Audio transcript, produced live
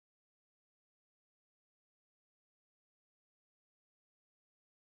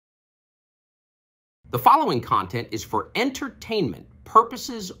The following content is for entertainment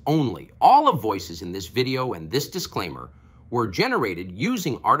purposes only. All of voices in this video and this disclaimer were generated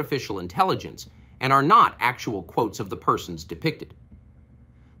using artificial intelligence and are not actual quotes of the persons depicted.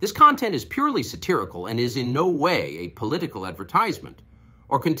 This content is purely satirical and is in no way a political advertisement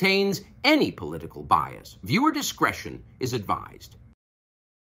or contains any political bias. Viewer discretion is advised.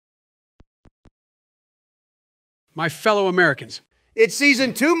 My fellow Americans. It's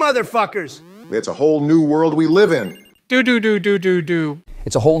season 2, motherfuckers. It's a whole new world we live in. Do.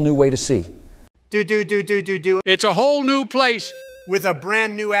 It's a whole new way to see. Do. It's a whole new place. With a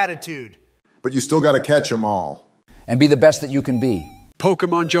brand new attitude. But you still gotta catch them all. And be the best that you can be.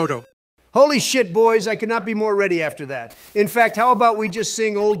 Pokemon Johto. Holy shit, boys, I could not be more ready after that. In fact, how about we just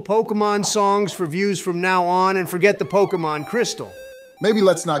sing old Pokemon songs for views from now on and forget the Pokemon Crystal? Maybe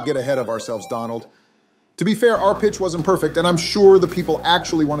let's not get ahead of ourselves, Donald. To be fair, our pitch wasn't perfect, and I'm sure the people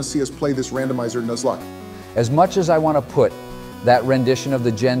actually want to see us play this Randomizer Nuzlocke. As much as I want to put that rendition of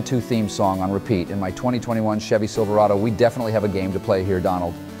the Gen 2 theme song on repeat in my 2021 Chevy Silverado, we definitely have a game to play here,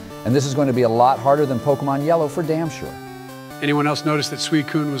 Donald. And this is going to be a lot harder than Pokemon Yellow for damn sure. Anyone else notice that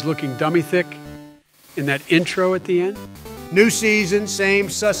Suicune was looking dummy thick in that intro at the end? New season, same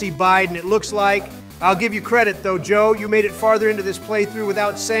sussy Biden, it looks like. I'll give you credit, though, Joe. You made it farther into this playthrough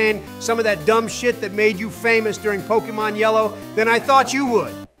without saying some of that dumb shit that made you famous during Pokemon Yellow than I thought you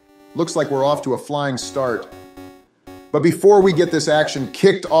would. Looks like we're off to a flying start. But before we get this action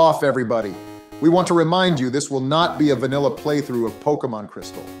kicked off, everybody, we want to remind you this will not be a vanilla playthrough of Pokemon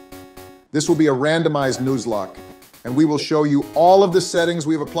Crystal. This will be a randomized Nuzlocke, and we will show you all of the settings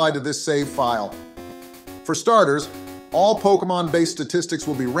we've applied to this save file. For starters, all Pokemon-based statistics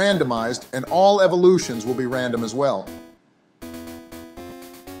will be randomized, and all evolutions will be random as well.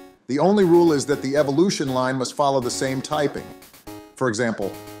 The only rule is that the evolution line must follow the same typing. For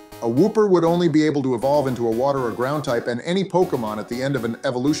example, a Wooper would only be able to evolve into a water or ground type, and any Pokemon at the end of an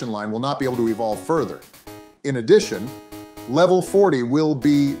evolution line will not be able to evolve further. In addition, level 40 will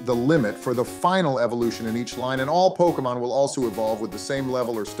be the limit for the final evolution in each line, and all Pokemon will also evolve with the same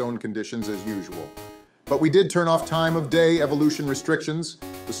level or stone conditions as usual. But we did turn off time of day evolution restrictions.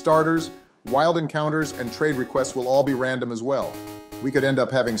 The starters, wild encounters, and trade requests will all be random as well. We could end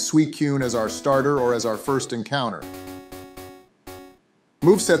up having Suicune as our starter or as our first encounter.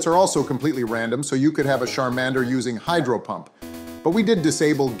 Movesets are also completely random, so you could have a Charmander using Hydro Pump. But we did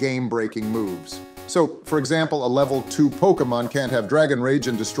disable game-breaking moves. So, for example, a level 2 Pokemon can't have Dragon Rage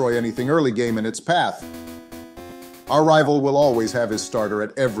and destroy anything early game in its path. Our rival will always have his starter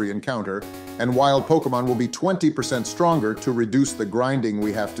at every encounter, and wild Pokemon will be 20% stronger to reduce the grinding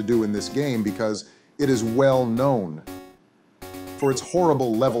we have to do in this game because it is well known for its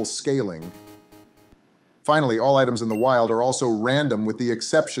horrible level scaling. Finally, all items in the wild are also random with the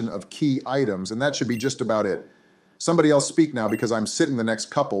exception of key items, and that should be just about it. Somebody else speak now because I'm sitting the next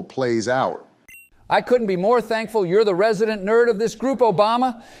couple plays out. I couldn't be more thankful you're the resident nerd of this group,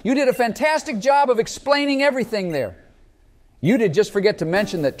 Obama. You did a fantastic job of explaining everything there. You did just forget to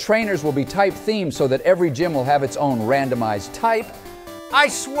mention that trainers will be type themed so that every gym will have its own randomized type. I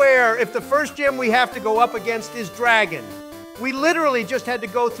swear, if the first gym we have to go up against is Dragon, we literally just had to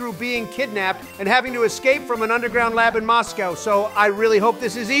go through being kidnapped and having to escape from an underground lab in Moscow, so I really hope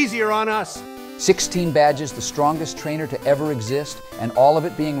this is easier on us. 16 badges, the strongest trainer to ever exist, and all of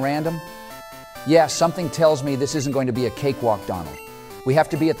it being random? Yeah, something tells me this isn't going to be a cakewalk, Donald. We have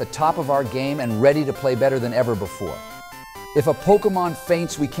to be at the top of our game and ready to play better than ever before. If a Pokemon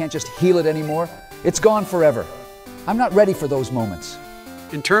faints, we can't just heal it anymore. It's gone forever. I'm not ready for those moments.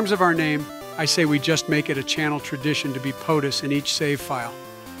 In terms of our name, I say we just make it a channel tradition to be POTUS in each save file.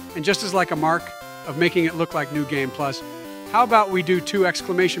 And just as like a mark of making it look like New Game Plus, how about we do 2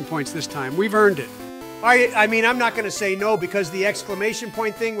 exclamation points this time? We've earned it. I mean, I'm not going to say no because the exclamation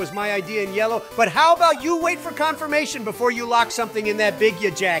point thing was my idea in Yellow, but how about you wait for confirmation before you lock something in that big,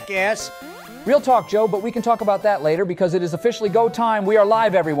 you jackass? Real talk, Joe, but we can talk about that later because it is officially go time. We are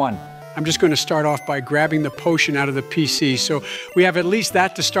live, everyone. I'm just going to start off by grabbing the potion out of the PC, so we have at least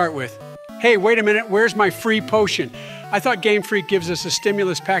that to start with. Hey, wait a minute, where's my free potion? I thought Game Freak gives us a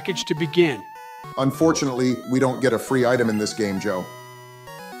stimulus package to begin. Unfortunately, we don't get a free item in this game, Joe.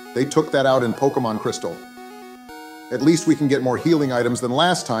 They took that out in Pokemon Crystal. At least we can get more healing items than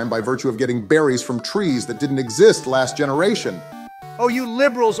last time by virtue of getting berries from trees that didn't exist last generation. Oh, you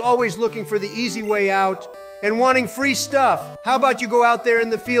liberals always looking for the easy way out and wanting free stuff. How about you go out there in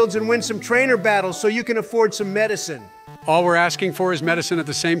the fields and win some trainer battles so you can afford some medicine? All we're asking for is medicine at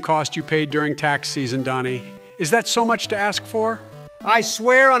the same cost you paid during tax season, Donnie. Is that so much to ask for? I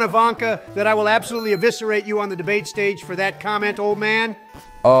swear on Ivanka that I will absolutely eviscerate you on the debate stage for that comment, old man.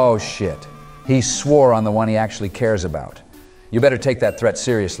 Oh, shit. He swore on the one he actually cares about. You better take that threat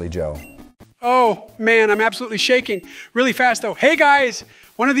seriously, Joe. Oh, man, I'm absolutely shaking. Really fast, though. Hey, guys,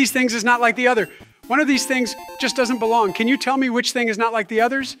 one of these things is not like the other. One of these things just doesn't belong. Can you tell me which thing is not like the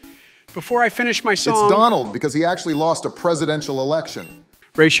others? Before I finish my song... It's Donald, because he actually lost a presidential election.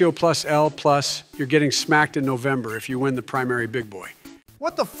 Ratio plus L plus, you're getting smacked in November if you win the primary big boy.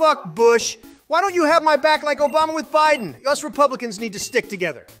 What the fuck, Bush? Why don't you have my back like Obama with Biden? Us Republicans need to stick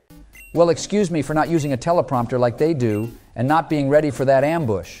together. Well, excuse me for not using a teleprompter like they do and not being ready for that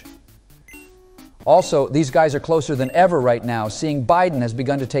ambush. Also, these guys are closer than ever right now, seeing Biden has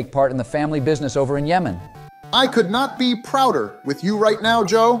begun to take part in the family business over in Yemen. I could not be prouder with you right now,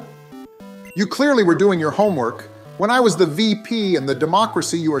 Joe. You clearly were doing your homework. When I was the VP, and the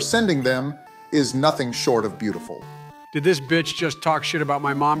democracy you are sending them is nothing short of beautiful. Did this bitch just talk shit about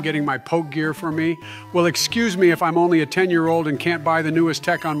my mom getting my poke gear for me? Well, excuse me if I'm only a 10-year-old and can't buy the newest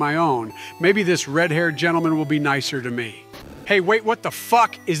tech on my own. Maybe this red-haired gentleman will be nicer to me. Hey, wait, what the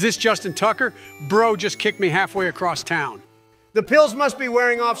fuck? Is this Justin Tucker? Bro just kicked me halfway across town. The pills must be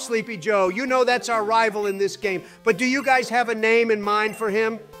wearing off Sleepy Joe. You know that's our rival in this game. But do you guys have a name in mind for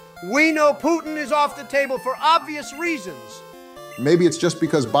him? We know Putin is off the table for obvious reasons. Maybe it's just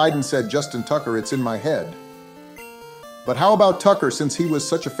because Biden said Justin Tucker, it's in my head. But how about Tucker, since he was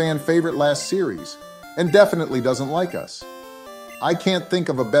such a fan favorite last series, and definitely doesn't like us? I can't think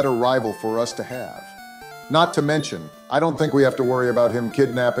of a better rival for us to have. Not to mention, I don't think we have to worry about him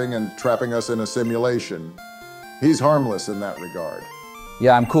kidnapping and trapping us in a simulation. He's harmless in that regard.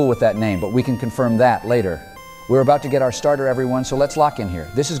 Yeah, I'm cool with that name, but we can confirm that later. We're about to get our starter, everyone, so let's lock in here.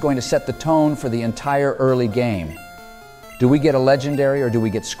 This is going to set the tone for the entire early game. Do we get a legendary or do we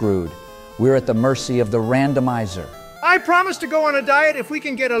get screwed? We're at the mercy of the randomizer. I promise to go on a diet if we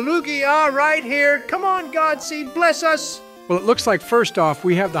can get a Lugia right here. Come on, Godseed, bless us. Well, it looks like first off,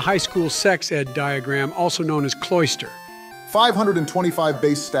 we have the high school sex ed diagram, also known as cloister. 525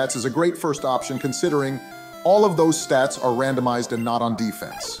 base stats is a great first option considering all of those stats are randomized and not on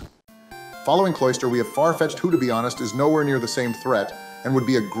defense. Following Cloister, we have Farfetch'd, who to be honest is nowhere near the same threat and would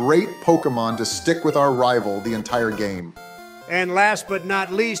be a great Pokemon to stick with our rival the entire game. And last but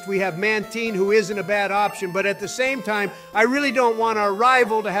not least, we have Mantine, who isn't a bad option, but at the same time, I really don't want our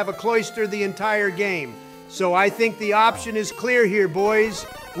rival to have a Cloister the entire game. So I think the option is clear here, boys.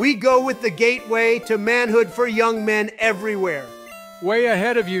 We go with the gateway to manhood for young men everywhere. Way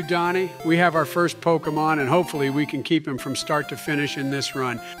ahead of you, Donnie. We have our first Pokemon, and hopefully we can keep him from start to finish in this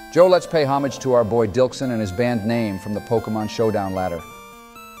run. Joe, let's pay homage to our boy Dilkson and his band name from the Pokemon Showdown ladder.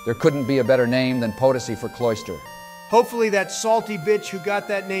 There couldn't be a better name than Potosi for Cloister. Hopefully that salty bitch who got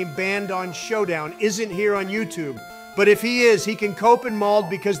that name banned on Showdown isn't here on YouTube. But if he is, he can cope and mauled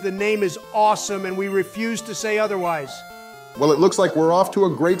because the name is awesome and we refuse to say otherwise. Well, it looks like we're off to a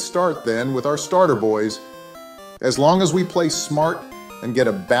great start then with our starter boys. As long as we play smart and get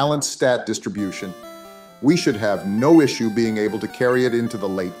a balanced stat distribution, we should have no issue being able to carry it into the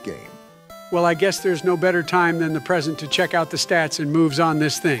late game. Well, I guess there's no better time than the present to check out the stats and moves on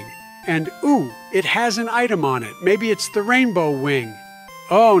this thing. And ooh, it has an item on it. Maybe it's the rainbow wing.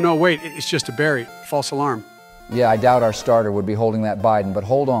 Oh, no, wait, it's just a berry. False alarm. Yeah, I doubt our starter would be holding that Biden, but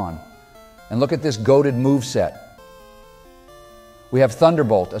hold on. And look at this goated moveset. We have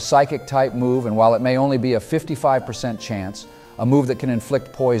Thunderbolt, a psychic type move, and while it may only be a 55% chance, a move that can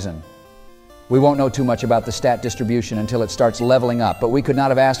inflict poison. We won't know too much about the stat distribution until it starts leveling up, but we could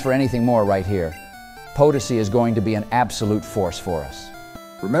not have asked for anything more right here. Potosi is going to be an absolute force for us.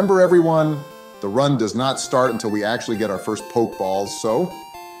 Remember everyone, the run does not start until we actually get our first Pokeballs, so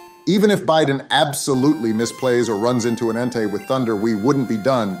even if Biden absolutely misplays or runs into an Entei with Thunder, we wouldn't be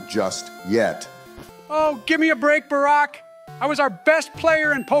done just yet. Oh, give me a break, Barack. I was our best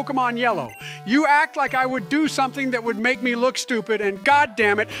player in Pokemon Yellow. You act like I would do something that would make me look stupid, and God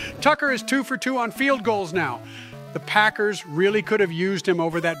damn it, Tucker is 2 for 2 on field goals now. The Packers really could have used him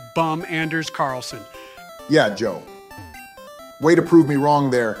over that bum Anders Carlson. Yeah, Joe. Way to prove me wrong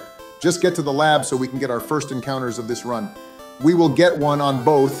there. Just get to the lab so we can get our first encounters of this run. We will get one on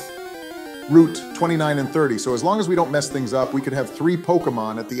both Route 29 and 30, so as long as we don't mess things up, we could have 3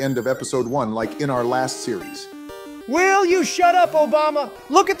 Pokemon at the end of Episode 1, like in our last series. Will you shut up, Obama?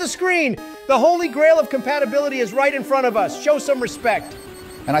 Look at the screen. The holy grail of compatibility is right in front of us. Show some respect.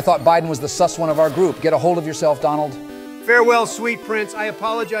 And I thought Biden was the sus one of our group. Get a hold of yourself, Donald. Farewell, sweet prince. I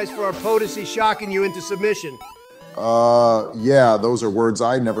apologize for our Potosi shocking you into submission. Yeah, those are words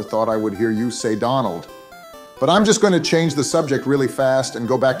I never thought I would hear you say, Donald. But I'm just going to change the subject really fast and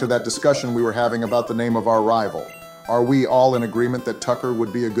go back to that discussion we were having about the name of our rival. Are we all in agreement that Tucker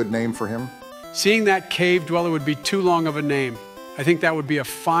would be a good name for him? Seeing that cave dweller would be too long of a name. I think that would be a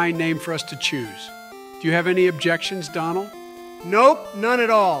fine name for us to choose. Do you have any objections, Donald? Nope, none at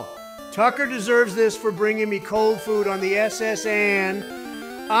all. Tucker deserves this for bringing me cold food on the SS, and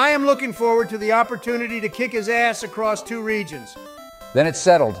I am looking forward to the opportunity to kick his ass across 2 regions. Then it's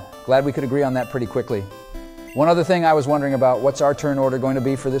settled. Glad we could agree on that pretty quickly. One other thing I was wondering about, what's our turn order going to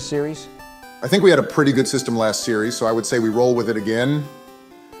be for this series? I think we had a pretty good system last series, so I would say we roll with it again.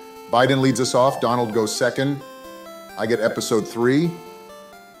 Biden leads us off, Donald goes second, I get episode 3,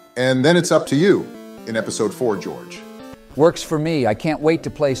 and then it's up to you in episode 4, George. Works for me. I can't wait to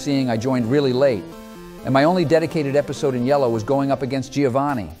play seeing I joined really late. And my only dedicated episode in yellow was going up against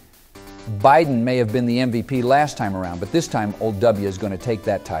Giovanni. Biden may have been the MVP last time around, but this time Old W is going to take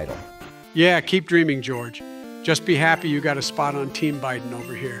that title. Yeah, keep dreaming, George. Just be happy you got a spot on Team Biden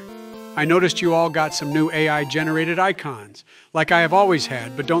over here. I noticed you all got some new AI-generated icons, like I have always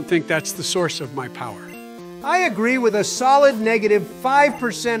had, but don't think that's the source of my power. I agree with a solid negative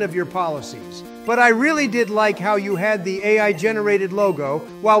 5% of your policies. But I really did like how you had the AI-generated logo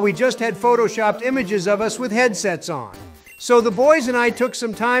while we just had photoshopped images of us with headsets on. So the boys and I took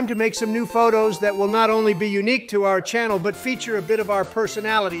some time to make some new photos that will not only be unique to our channel, but feature a bit of our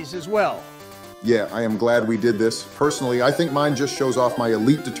personalities as well. Yeah, I am glad we did this. Personally, I think mine just shows off my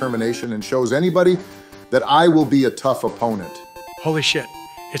elite determination and shows anybody that I will be a tough opponent. Holy shit,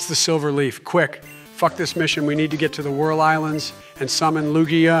 it's the Silver Leaf. Quick, fuck this mission. We need to get to the Whirl Islands and summon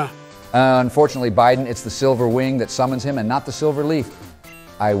Lugia. Unfortunately, Biden, it's the Silver Wing that summons him and not the Silver Leaf.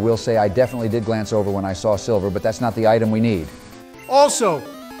 I will say I definitely did glance over when I saw Silver, but that's not the item we need. Also,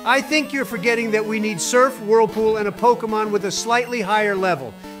 I think you're forgetting that we need Surf, Whirlpool, and a Pokemon with a slightly higher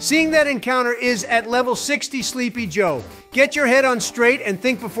level. Seeing that encounter is at level 60, Sleepy Joe. Get your head on straight and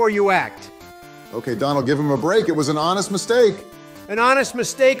think before you act. Okay, Donald, give him a break. It was an honest mistake. An honest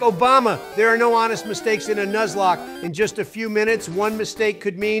mistake, Obama. There are no honest mistakes in a Nuzlocke. In just a few minutes, one mistake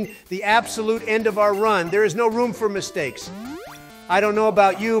could mean the absolute end of our run. There is no room for mistakes. I don't know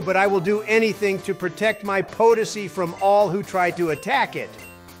about you, but I will do anything to protect my potency from all who try to attack it.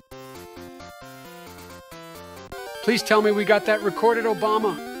 Please tell me we got that recorded,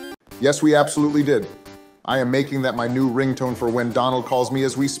 Obama. Yes, we absolutely did. I am making that my new ringtone for when Donald calls me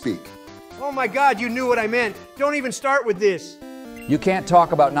as we speak. Oh my God, you knew what I meant. Don't even start with this. You can't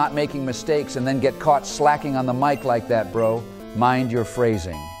talk about not making mistakes and then get caught slacking on the mic like that, bro. Mind your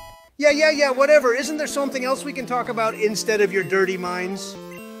phrasing. Yeah, whatever. Isn't there something else we can talk about instead of your dirty minds?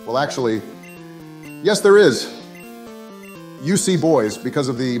 Well, actually, yes, there is. You see, boys, because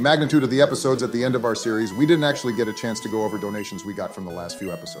of the magnitude of the episodes at the end of our series, we didn't actually get a chance to go over donations we got from the last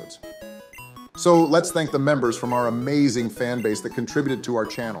few episodes. So let's thank the members from our amazing fan base that contributed to our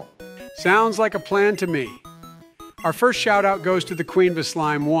channel. Sounds like a plan to me. Our first shout out goes to the Queen of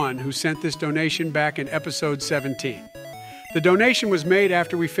Slime 1, who sent this donation back in episode 17. The donation was made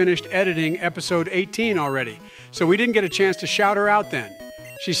after we finished editing episode 18 already, so we didn't get a chance to shout her out then.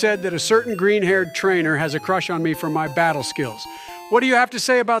 She said that a certain green-haired trainer has a crush on me for my battle skills. What do you have to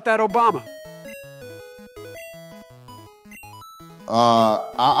say about that, Obama?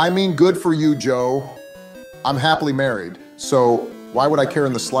 I mean, good for you, Joe. I'm happily married, so why would I care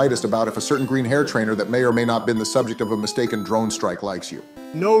in the slightest about if a certain green hair trainer that may or may not have been the subject of a mistaken drone strike likes you?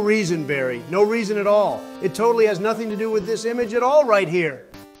 No reason, Barry. No reason at all. It totally has nothing to do with this image at all right here.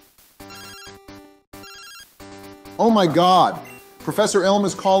 Oh my God. Professor Elm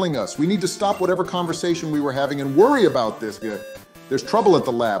is calling us. We need to stop whatever conversation we were having and worry about this. There's trouble at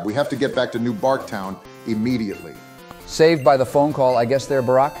the lab. We have to get back to New Barktown immediately. Saved by the phone call, I guess there,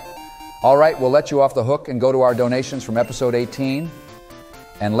 Barack? All right, we'll let you off the hook and go to our donations from episode 18.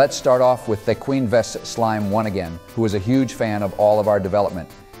 And let's start off with the Queen Vest Slime 1 again, who is a huge fan of all of our development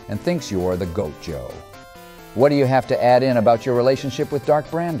and thinks you're the GOAT, Joe. What do you have to add in about your relationship with Dark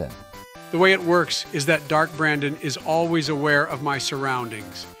Brandon? The way it works is that Dark Brandon is always aware of my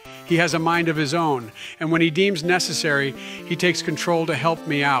surroundings. He has a mind of his own, and when he deems necessary, he takes control to help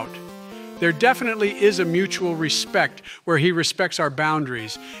me out. There definitely is a mutual respect where he respects our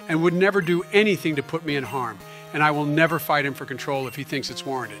boundaries and would never do anything to put me in harm, and I will never fight him for control if he thinks it's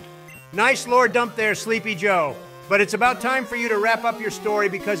warranted. Nice lore dump there, Sleepy Joe. But it's about time for you to wrap up your story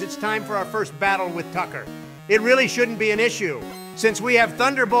because it's time for our first battle with Tucker. It really shouldn't be an issue, since we have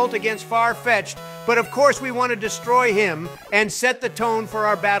Thunderbolt against Far-Fetched, but of course we want to destroy him and set the tone for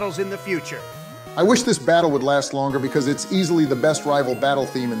our battles in the future. I wish this battle would last longer because it's easily the best rival battle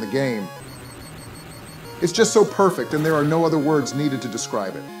theme in the game. It's just so perfect and there are no other words needed to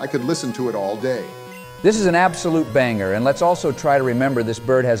describe it. I could listen to it all day. This is an absolute banger, and let's also try to remember this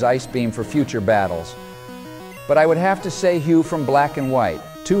bird has Ice Beam for future battles. But I would have to say Hugh from Black and White.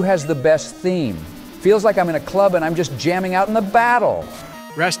 2 has the best theme. Feels like I'm in a club and I'm just jamming out in the battle.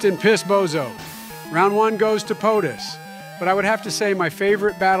 Rest in piss, bozo. Round 1 goes to POTUS. But I would have to say my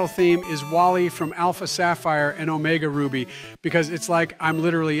favorite battle theme is Wally from Alpha Sapphire and Omega Ruby, because it's like I'm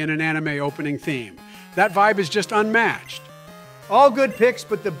literally in an anime opening theme. That vibe is just unmatched. All good picks,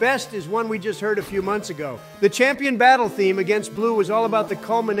 but the best is one we just heard a few months ago. The champion battle theme against Blue was all about the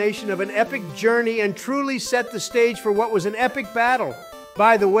culmination of an epic journey and truly set the stage for what was an epic battle.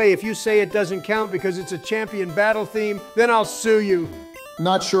 By the way, if you say it doesn't count because it's a champion battle theme, then I'll sue you.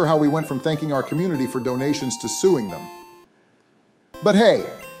 Not sure how we went from thanking our community for donations to suing them. But hey,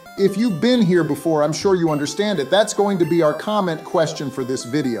 if you've been here before, I'm sure you understand it. That's going to be our comment question for this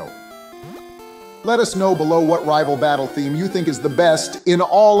video. Let us know below what rival battle theme you think is the best in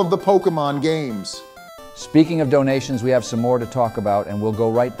all of the Pokemon games. Speaking of donations, we have some more to talk about, and we'll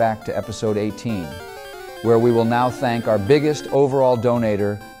go right back to episode 18, where we will now thank our biggest overall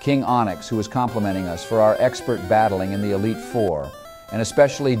donator, King Onyx, who is complimenting us for our expert battling in the Elite Four, and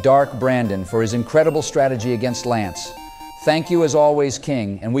especially Dark Brandon for his incredible strategy against Lance. Thank you as always,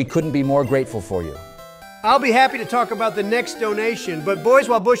 King, and we couldn't be more grateful for you. I'll be happy to talk about the next donation, but boys,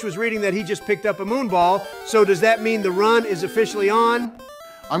 while Bush was reading that he just picked up a Moonball, so does that mean the run is officially on?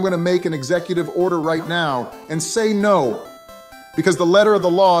 I'm going to make an executive order right now and say no. Because the letter of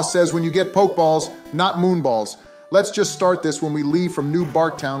the law says when you get Pokeballs, not Moonballs. Let's just start this when we leave from New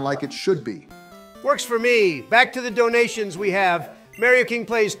Barktown like it should be. Works for me. Back to the donations we have. Mario King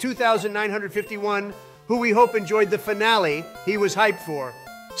Plays 2,951, who we hope enjoyed the finale he was hyped for.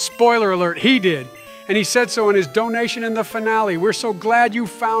 Spoiler alert, he did. And he said so in his donation in the finale. We're so glad you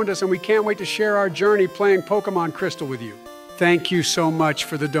found us, and we can't wait to share our journey playing Pokemon Crystal with you. Thank you so much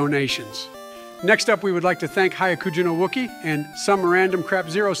for the donations. Next up, we would like to thank Hayakuja no Wookie and some random crap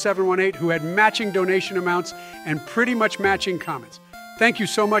 0718 who had matching donation amounts and pretty much matching comments. Thank you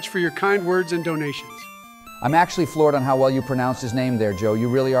so much for your kind words and donations. I'm actually floored on how well you pronounced his name there, Joe. You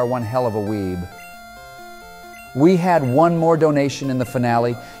really are one hell of a weeb. We had one more donation in the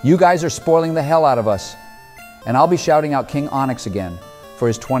finale. You guys are spoiling the hell out of us. And I'll be shouting out King Onyx again for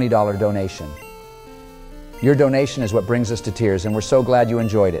his $20 donation. Your donation is what brings us to tears, and we're so glad you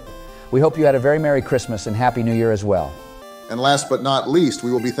enjoyed it. We hope you had a very Merry Christmas and Happy New Year as well. And last but not least,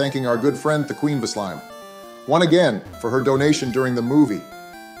 we will be thanking our good friend, the Queen Slime. One again for her donation during the movie.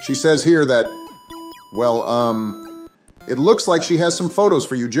 She says here that, well, it looks like she has some photos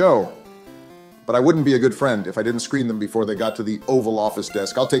for you, Joe. But I wouldn't be a good friend if I didn't screen them before they got to the Oval Office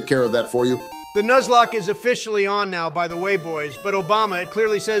desk. I'll take care of that for you. The Nuzlocke is officially on now, by the way, boys. But Obama, it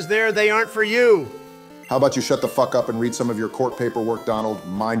clearly says there they aren't for you. How about you shut the fuck up and read some of your court paperwork, Donald?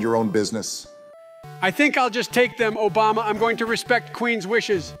 Mind your own business. I think I'll just take them, Obama. I'm going to respect Queen's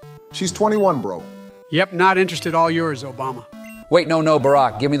wishes. She's 21, bro. Yep, not interested. All yours, Obama. Wait, no,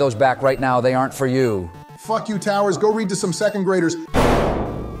 Barack. Give me those back right now. They aren't for you. Fuck you, Towers. Go read to some second graders.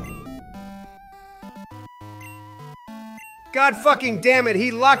 God fucking damn it,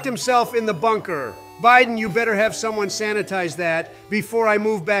 he locked himself in the bunker. Biden, you better have someone sanitize that before I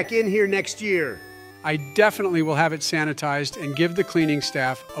move back in here next year. I definitely will have it sanitized and give the cleaning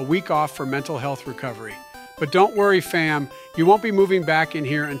staff a week off for mental health recovery. But don't worry, fam, you won't be moving back in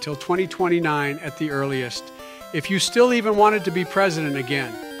here until 2029 at the earliest, if you still even wanted to be president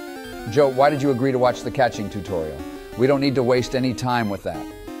again. Joe, why did you agree to watch the catching tutorial? We don't need to waste any time with that.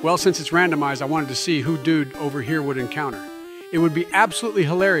 Well, since it's randomized, I wanted to see who dude over here would encounter. It would be absolutely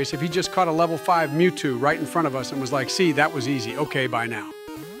hilarious if he just caught a level 5 Mewtwo right in front of us and was like, see, that was easy. Okay, bye now.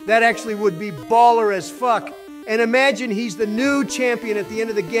 That actually would be baller as fuck. And imagine he's the new champion at the end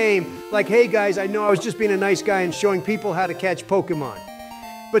of the game. Like, hey guys, I know I was just being a nice guy and showing people how to catch Pokemon.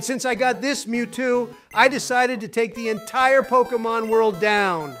 But since I got this Mewtwo, I decided to take the entire Pokemon world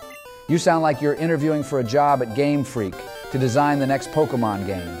down. You sound like you're interviewing for a job at Game Freak to design the next Pokemon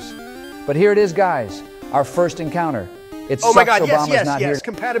games. But here it is, guys, our first encounter. It oh my God, Obama's yes, not here.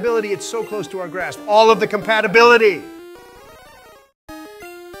 compatibility, it's so close to our grasp. All of the compatibility.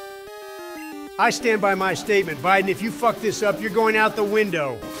 I stand by my statement, Biden, if you fuck this up, you're going out the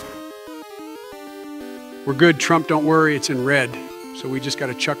window. We're good, Trump, don't worry, it's in red. So we just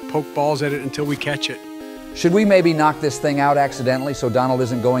gotta chuck Pokeballs at it until we catch it. Should we maybe knock this thing out accidentally so Donald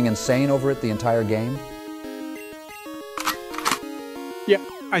isn't going insane over it the entire game? Yeah,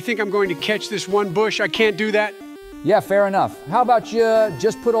 I think I'm going to catch this one bush. I can't do that. Yeah, fair enough. How about you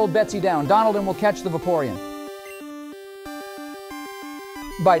just put old Betsy down, Donald, and we'll catch the Vaporeon.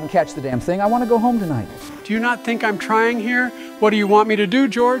 Biden, catch the damn thing. I want to go home tonight. Do you not think I'm trying here? What do you want me to do,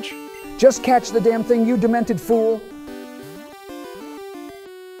 George? Just catch the damn thing, you demented fool.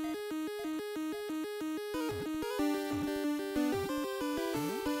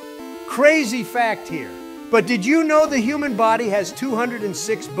 Crazy fact here. But did you know the human body has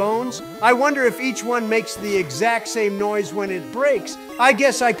 206 bones? I wonder if each one makes the exact same noise when it breaks. I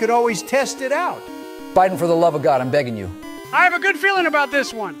guess I could always test it out. Biden, for the love of God, I'm begging you. I have a good feeling about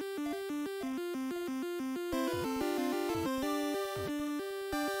this one.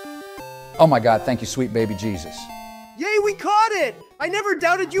 Oh my God, thank you, sweet baby Jesus. Yay, we caught it! I never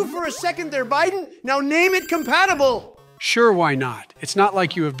doubted you for a second there, Biden. Now name it compatible. Sure, why not? It's not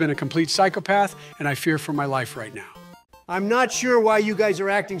like you have been a complete psychopath, and I fear for my life right now. I'm not sure why you guys are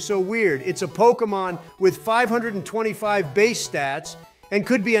acting so weird. It's a Pokemon with 525 base stats and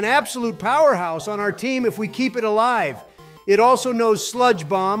could be an absolute powerhouse on our team if we keep it alive. It also knows Sludge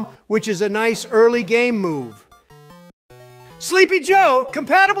Bomb, which is a nice early game move. Sleepy Joe,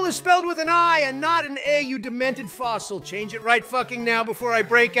 compatible is spelled with an I and not an A, you demented fossil. Change it right fucking now before I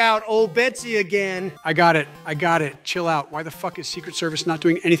break out old Betsy again. I got it. Chill out. Why the fuck is Secret Service not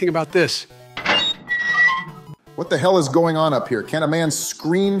doing anything about this? What the hell is going on up here? Can a man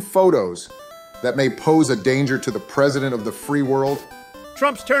screen photos that may pose a danger to the president of the free world?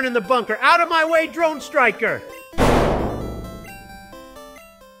 Trump's turning the bunker. Out of my way, drone striker!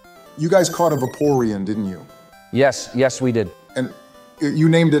 You guys caught a Vaporeon, didn't you? Yes, we did. And you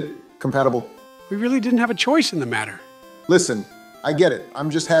named it compatible? We really didn't have a choice in the matter. Listen, I get it. I'm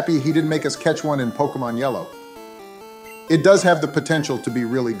just happy he didn't make us catch one in Pokemon Yellow. It does have the potential to be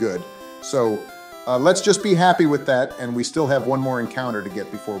really good. So let's just be happy with that, and we still have one more encounter to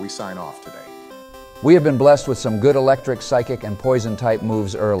get before we sign off today. We have been blessed with some good electric, psychic, and poison type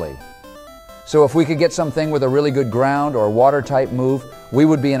moves early. So if we could get something with a really good ground or water type move, we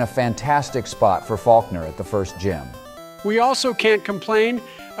would be in a fantastic spot for Faulkner at the first gym. We also can't complain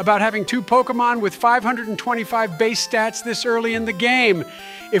about having two Pokemon with 525 base stats this early in the game.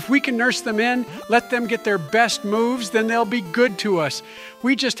 If we can nurse them in, let them get their best moves, then they'll be good to us.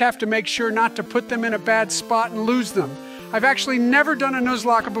 We just have to make sure not to put them in a bad spot and lose them. I've actually never done a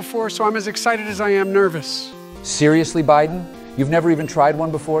Nuzlocke before, so I'm as excited as I am nervous. Seriously, Biden? You've never even tried one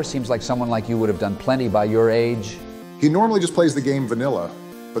before? Seems like someone like you would have done plenty by your age. He normally just plays the game vanilla,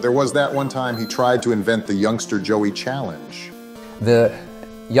 but there was that one time he tried to invent the Youngster Joey Challenge. The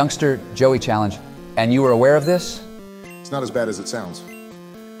Youngster Joey Challenge. And you were aware of this? It's not as bad as it sounds.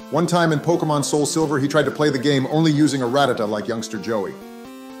 One time in Pokemon Soul Silver, he tried to play the game only using a Rattata like Youngster Joey.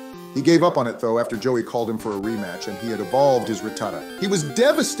 He gave up on it, though, after Joey called him for a rematch, and he had evolved his Rattata. He was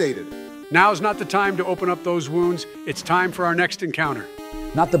devastated. Now's not the time to open up those wounds. It's time for our next encounter.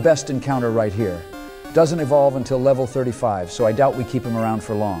 Not the best encounter right here. Doesn't evolve until level 35, so I doubt we keep him around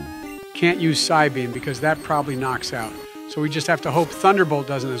for long. Can't use Psybeam because that probably knocks out. So we just have to hope Thunderbolt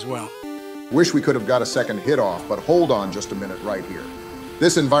doesn't as well. Wish we could have got a second hit off, but hold on just a minute right here.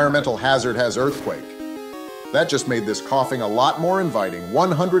 This environmental hazard has Earthquake. That just made this coughing a lot more inviting.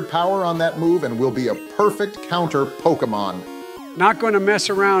 100 power on that move and we'll be a perfect counter Pokemon. Not going to mess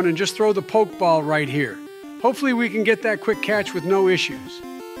around and just throw the Pokeball right here. Hopefully we can get that quick catch with no issues.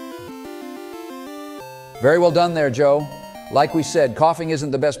 Very well done there, Joe. Like we said, coughing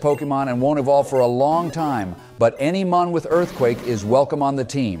isn't the best Pokemon and won't evolve for a long time, but any Mon with Earthquake is welcome on the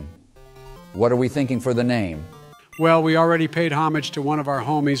team. What are we thinking for the name? Well, we already paid homage to one of our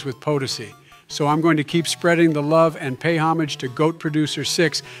homies with Potosi, so I'm going to keep spreading the love and pay homage to Goat Producer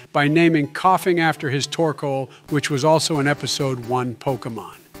 6 by naming Coughing after his Torkoal, which was also an Episode 1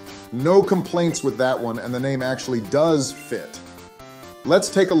 Pokemon. No complaints with that one, and the name actually does fit. Let's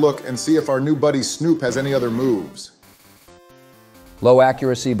take a look and see if our new buddy Snoop has any other moves. Low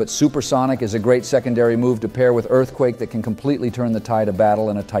accuracy, but Supersonic is a great secondary move to pair with Earthquake that can completely turn the tide of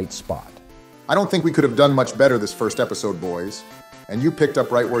battle in a tight spot. I don't think we could have done much better this first episode, boys. And you picked up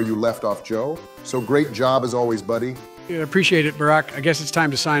right where you left off, Joe. So great job as always, buddy. Yeah, appreciate it, Barack. I guess it's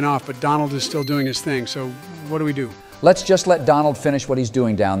time to sign off, but Donald is still doing his thing, so what do we do? Let's just let Donald finish what he's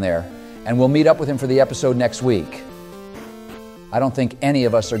doing down there, and we'll meet up with him for the episode next week. I don't think any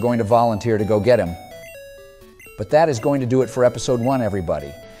of us are going to volunteer to go get him. But that is going to do it for episode 1,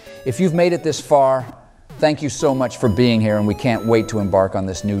 everybody. If you've made it this far, thank you so much for being here, and we can't wait to embark on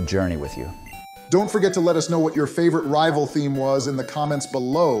this new journey with you. Don't forget to let us know what your favorite rival theme was in the comments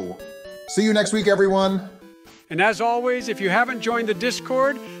below. See you next week, everyone. And as always, if you haven't joined the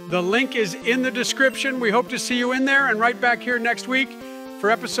Discord, the link is in the description. We hope to see you in there and right back here next week for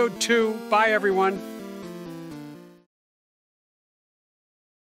episode 2. Bye, everyone.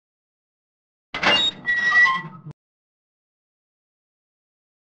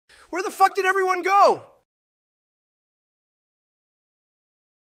 Where the fuck did everyone go?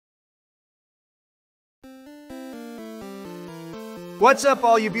 What's up,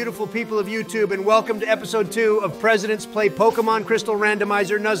 all you beautiful people of YouTube, and welcome to episode 2 of Presidents Play Pokemon Crystal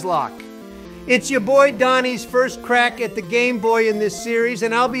Randomizer Nuzlocke. It's your boy Donnie's first crack at the Game Boy in this series,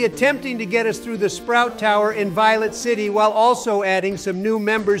 and I'll be attempting to get us through the Sprout Tower in Violet City while also adding some new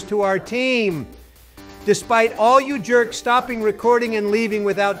members to our team. Despite all you jerks stopping recording and leaving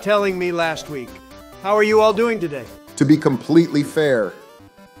without telling me last week. How are you all doing today? To be completely fair,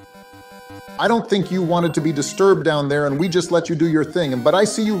 I don't think you wanted to be disturbed down there and we just let you do your thing. But I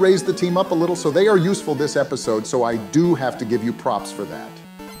see you raise the team up a little, so they are useful this episode, so I do have to give you props for that.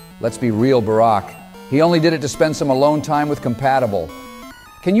 Let's be real, Barack. He only did it to spend some alone time with Compatible.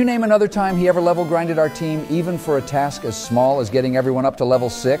 Can you name another time he ever level grinded our team, even for a task as small as getting everyone up to level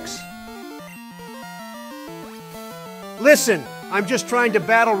 6? Listen, I'm just trying to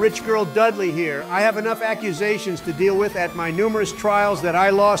battle Rich Girl Dudley here. I have enough accusations to deal with at my numerous trials that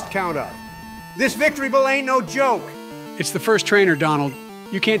I lost count of. This victory bull ain't no joke. It's the first trainer, Donald.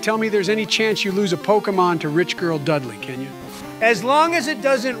 You can't tell me there's any chance you lose a Pokemon to Rich Girl Dudley, can you? As long as it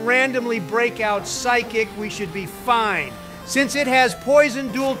doesn't randomly break out Psychic, we should be fine. Since it has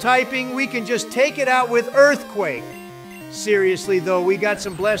poison dual typing, we can just take it out with Earthquake. Seriously though, we got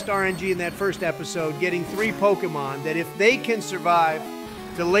some blessed RNG in that first episode, getting 3 Pokemon that if they can survive,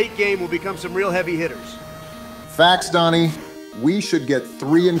 the late game will become some real heavy hitters. Facts, Donnie. We should get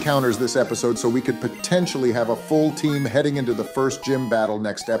 3 encounters this episode so we could potentially have a full team heading into the first gym battle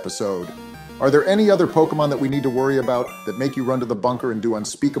next episode. Are there any other Pokemon that we need to worry about that make you run to the bunker and do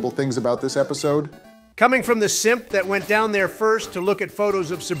unspeakable things about this episode? Coming from the simp that went down there first to look at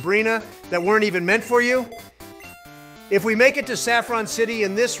photos of Sabrina that weren't even meant for you, if we make it to Saffron City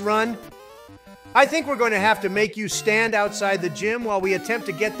in this run, I think we're going to have to make you stand outside the gym while we attempt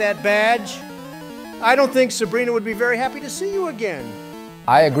to get that badge. I don't think Sabrina would be very happy to see you again.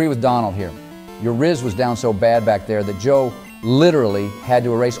 I agree with Donald here. Your Riz was down so bad back there that Joe literally had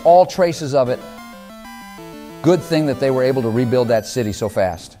to erase all traces of it. Good thing that they were able to rebuild that city so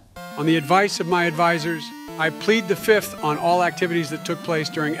fast. On the advice of my advisors, I plead the fifth on all activities that took place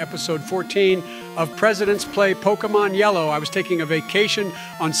during episode 14 of President's Play Pokemon Yellow. I was taking a vacation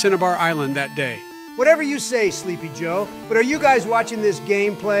on Cinnabar Island that day. Whatever you say, Sleepy Joe, but are you guys watching this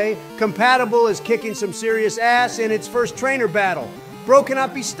gameplay? Compatible is kicking some serious ass in its first trainer battle. Bro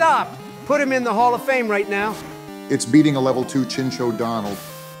cannot be stopped. Put him in the Hall of Fame right now. It's beating a level 2 Chincho Donald.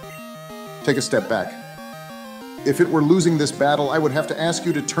 Take a step back. If it were losing this battle, I would have to ask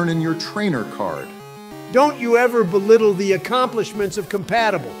you to turn in your trainer card. Don't you ever belittle the accomplishments of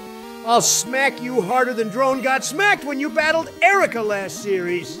Compatible. I'll smack you harder than Drone got smacked when you battled Erica last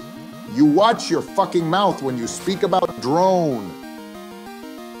series. You watch your fucking mouth when you speak about Drone.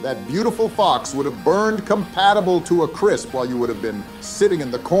 That beautiful fox would have burned Compatible to a crisp while you would have been sitting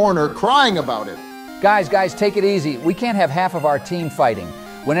in the corner crying about it. Guys, take it easy. We can't have half of our team fighting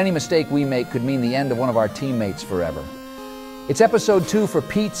when any mistake we make could mean the end of one of our teammates forever. It's episode 2 for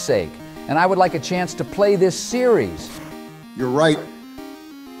Pete's sake, and I would like a chance to play this series. You're right.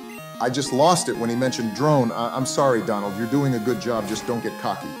 I just lost it when he mentioned Drone. I'm sorry, Donald. You're doing a good job. Just don't get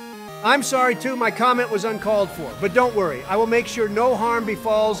cocky. I'm sorry too, my comment was uncalled for, but don't worry, I will make sure no harm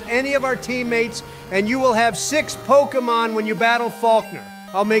befalls any of our teammates, and you will have 6 Pokemon when you battle Faulkner.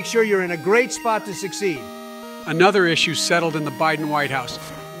 I'll make sure you're in a great spot to succeed. Another issue settled in the Biden White House.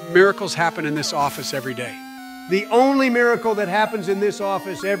 Miracles happen in this office every day. The only miracle that happens in this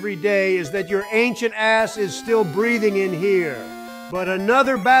office every day is that your ancient ass is still breathing in here. But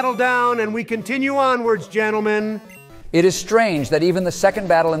another battle down, and we continue onwards, gentlemen. It is strange that even the second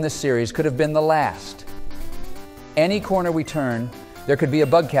battle in this series could have been the last. Any corner we turn, there could be a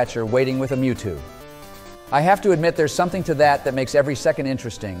bug catcher waiting with a Mewtwo. I have to admit there's something to that makes every second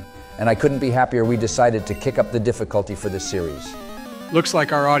interesting, and I couldn't be happier we decided to kick up the difficulty for this series. Looks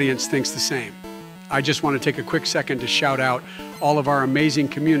like our audience thinks the same. I just want to take a quick second to shout out all of our amazing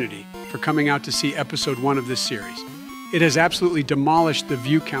community for coming out to see episode 1 of this series. It has absolutely demolished the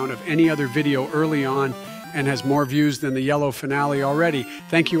view count of any other video early on and has more views than the yellow finale already.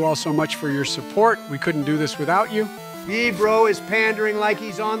 Thank you all so much for your support. We couldn't do this without you. Bro is pandering like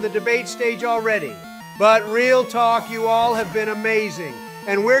he's on the debate stage already. But real talk, you all have been amazing.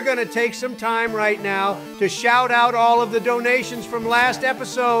 And we're going to take some time right now to shout out all of the donations from last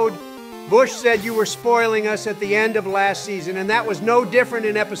episode. Bush said you were spoiling us at the end of last season, and that was no different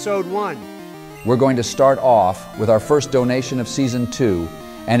in episode 1. We're going to start off with our first donation of season 2,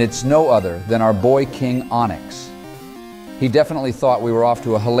 and it's no other than our boy King Onyx. He definitely thought we were off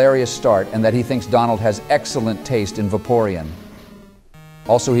to a hilarious start and that he thinks Donald has excellent taste in Vaporeon.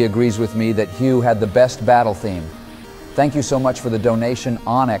 Also, he agrees with me that Hugh had the best battle theme. Thank you so much for the donation,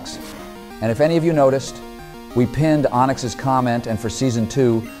 Onyx. And if any of you noticed, we pinned Onyx's comment, and for season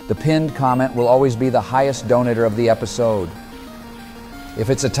 2, the pinned comment will always be the highest donator of the episode. If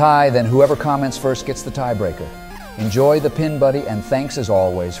it's a tie, then whoever comments first gets the tiebreaker. Enjoy the pin, buddy, and thanks as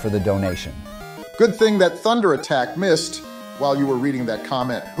always for the donation. Good thing that thunder attack missed while you were reading that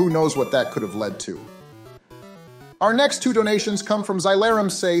comment. Who knows what that could have led to. Our next two donations come from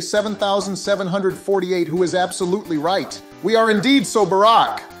Xylarum Say 7748, who is absolutely right. We are indeed so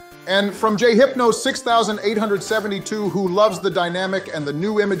Barack. And from J Hypno 6872, who loves the dynamic and the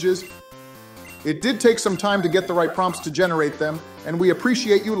new images. It did take some time to get the right prompts to generate them, and we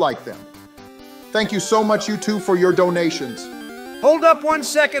appreciate you like them. Thank you so much, you two, for your donations. Hold up 1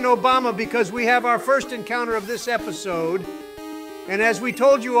 second, Obama, because we have our first encounter of this episode. And as we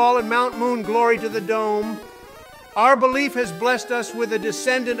told you all in Mount Moon, glory to the dome, our belief has blessed us with a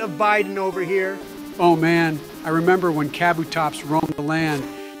descendant of Biden over here. Oh man, I remember when Kabutops roamed the land.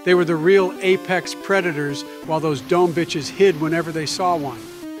 They were the real apex predators, while those dome bitches hid whenever they saw one.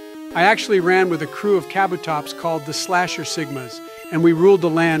 I actually ran with a crew of Kabutops called the Slasher Sigmas, and we ruled the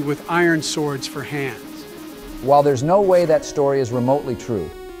land with iron swords for hands. While there's no way that story is remotely true,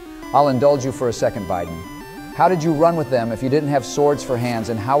 I'll indulge you for a second, Biden. How did you run with them if you didn't have swords for hands,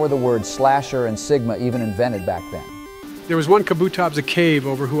 and how were the words slasher and sigma even invented back then? There was one Kabutops a cave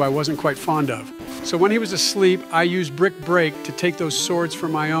over who I wasn't quite fond of. So when he was asleep, I used Brick Break to take those swords for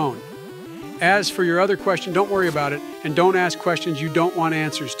my own. As for your other question, don't worry about it, and don't ask questions you don't want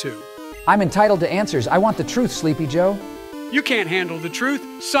answers to. I'm entitled to answers. I want the truth, Sleepy Joe. You can't handle the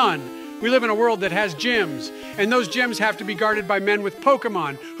truth, son. We live in a world that has gyms, and those gyms have to be guarded by men with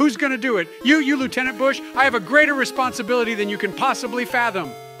Pokemon. Who's gonna do it? You, Lieutenant Bush? I have a greater responsibility than you can possibly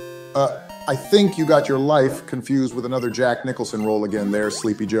fathom. I think you got your life confused with another Jack Nicholson role again there,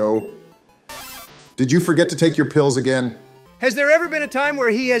 Sleepy Joe. Did you forget to take your pills again? Has there ever been a time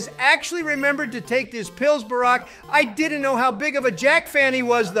where he has actually remembered to take his pills, Barack? I didn't know how big of a Jack fan he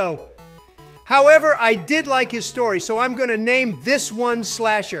was, though. However, I did like his story, so I'm gonna name this one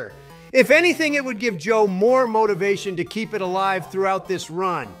Slasher. If anything, it would give Joe more motivation to keep it alive throughout this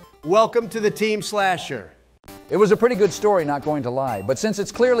run. Welcome to the Team Slasher. It was a pretty good story, not going to lie. But since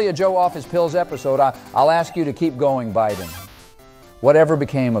it's clearly a Joe off his pills episode, I'll ask you to keep going, Biden. Whatever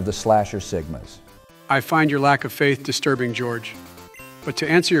became of the Slasher Sigmas? I find your lack of faith disturbing, George. But to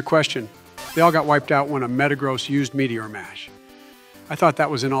answer your question, they all got wiped out when a Metagross used Meteor Mash. I thought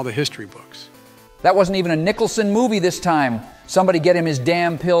that was in all the history books. That wasn't even a Nicholson movie this time. Somebody get him his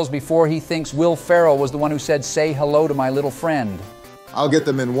damn pills before he thinks Will Ferrell was the one who said, "Say hello to my little friend." I'll get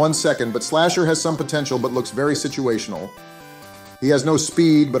them in 1 second, but Slasher has some potential but looks very situational. He has no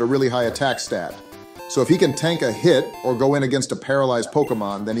speed but a really high attack stat. So if he can tank a hit or go in against a paralyzed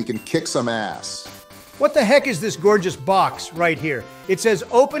Pokemon, then he can kick some ass. What the heck is this gorgeous box right here? It says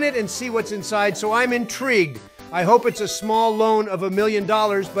open it and see what's inside, so I'm intrigued. I hope it's a small loan of $1 million,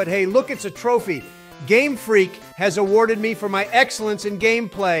 but hey, look, it's a trophy. Game Freak has awarded me for my excellence in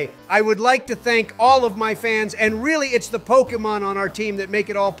gameplay. I would like to thank all of my fans, and really it's the Pokemon on our team that make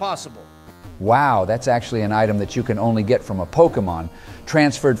it all possible. Wow, that's actually an item that you can only get from a Pokemon,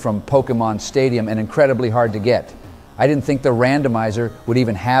 transferred from Pokemon Stadium and incredibly hard to get. I didn't think the randomizer would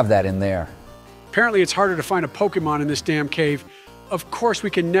even have that in there. Apparently it's harder to find a Pokemon in this damn cave. Of course we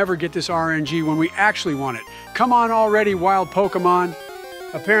can never get this RNG when we actually want it. Come on already, wild Pokemon.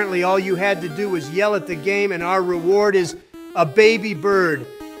 Apparently all you had to do was yell at the game, and our reward is a baby bird.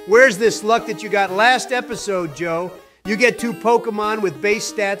 Where's this luck that you got last episode, Joe? You get 2 Pokemon with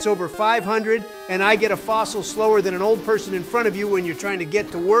base stats over 500, and I get a fossil slower than an old person in front of you when you're trying to get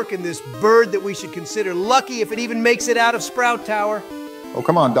to work in this bird that we should consider lucky if it even makes it out of Sprout Tower. Oh,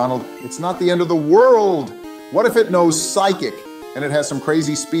 come on, Donald. It's not the end of the world. What if it knows Psychic, and it has some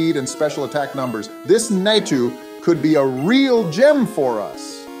crazy speed and special attack numbers? This Natu could be a real gem for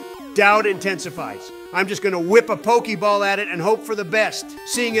us. Doubt intensifies. I'm just gonna whip a Pokeball at it and hope for the best,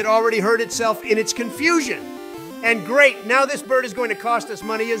 seeing it already hurt itself in its confusion. And great, now this bird is going to cost us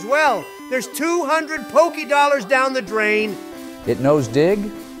money as well. There's 200 Poké-dollars down the drain. It knows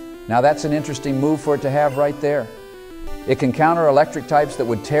Dig? Now that's an interesting move for it to have right there. It can counter electric types that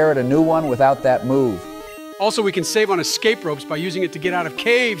would tear at a new one without that move. Also, we can save on escape ropes by using it to get out of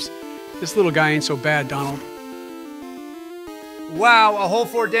caves. This little guy ain't so bad, Donald. Wow, a whole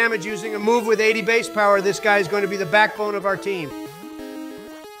 4 damage using a move with 80 base power. This guy is going to be the backbone of our team.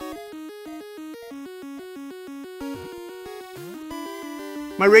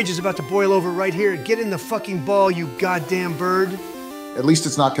 My rage is about to boil over right here. Get in the fucking ball, you goddamn bird. At least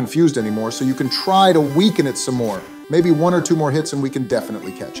it's not confused anymore, so you can try to weaken it some more. Maybe 1 or 2 more hits and we can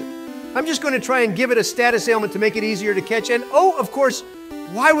definitely catch it. I'm just going to try and give it a status ailment to make it easier to catch. And oh, of course,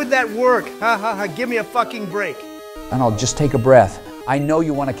 why would that work? Ha ha ha, give me a fucking break. And I'll just take a breath. I know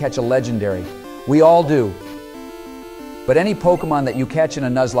you want to catch a legendary. We all do. But any Pokemon that you catch in a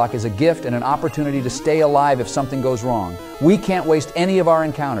Nuzlocke is a gift and an opportunity to stay alive if something goes wrong. We can't waste any of our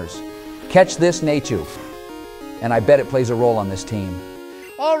encounters. Catch this, Nachu. And I bet it plays a role on this team.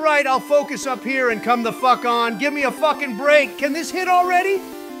 All right, I'll focus up here and come the fuck on. Give me a fucking break. Can this hit already?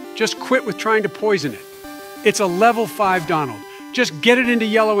 Just quit with trying to poison it. It's a level 5 Donald. Just get it into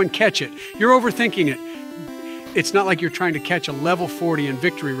yellow and catch it. You're overthinking it. It's not like you're trying to catch a level 40 in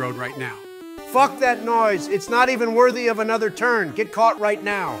Victory Road right now. Fuck that noise. It's not even worthy of another turn. Get caught right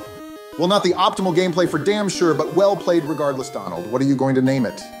now. Well, not the optimal gameplay for damn sure, but well played regardless, Donald. What are you going to name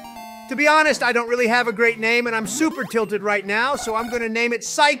it? To be honest, I don't really have a great name, and I'm super tilted right now, so I'm going to name it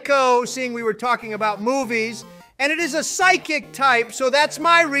Psycho, seeing we were talking about movies. And it is a psychic type, so that's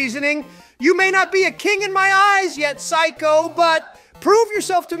my reasoning. You may not be a king in my eyes yet, Psycho, but prove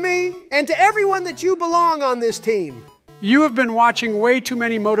yourself to me and to everyone that you belong on this team. You have been watching way too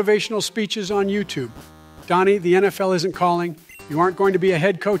many motivational speeches on YouTube. Donnie, the NFL isn't calling. You aren't going to be a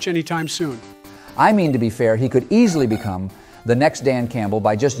head coach anytime soon. I mean, to be fair, he could easily become the next Dan Campbell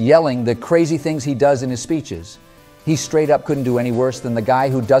by just yelling the crazy things he does in his speeches. He straight up couldn't do any worse than the guy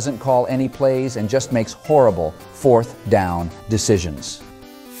who doesn't call any plays and just makes horrible fourth down decisions.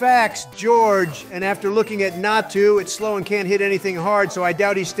 Facts, George. And after looking at Natu, it's slow and can't hit anything hard, so I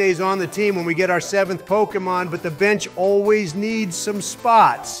doubt he stays on the team when we get our 7th Pokemon, but the bench always needs some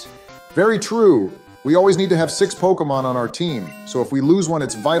spots. Very true. We always need to have 6 Pokemon on our team, so if we lose one,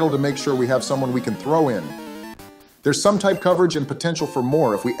 it's vital to make sure we have someone we can throw in. There's some type coverage and potential for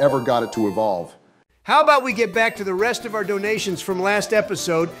more if we ever got it to evolve. How about we get back to the rest of our donations from last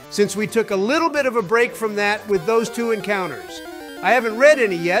episode, since we took a little bit of a break from that with those 2 encounters. I haven't read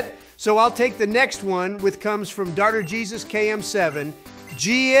any yet, so I'll take the next one, which comes from Darter Jesus KM7,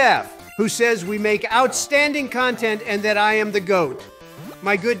 GF, who says we make outstanding content and that I am the GOAT.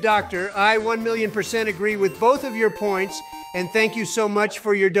 My good doctor, I 1,000,000% agree with both of your points, and thank you so much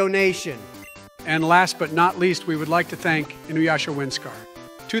for your donation. And last but not least, we would like to thank Inuyasha Windscar,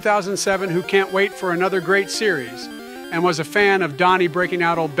 2007, who can't wait for another great series, and was a fan of Donnie breaking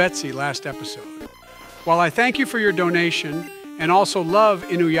out old Betsy last episode. While I thank you for your donation, and also love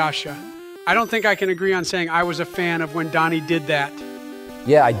Inuyasha, I don't think I can agree on saying I was a fan of when Donnie did that.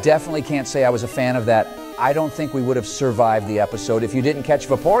 Yeah, I definitely can't say I was a fan of that. I don't think we would have survived the episode if you didn't catch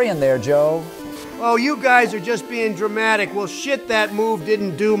Vaporeon there, Joe. Oh, you guys are just being dramatic. Well, shit, that move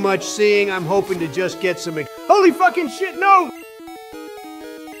didn't do much seeing. I'm hoping to just get some... Holy fucking shit, no!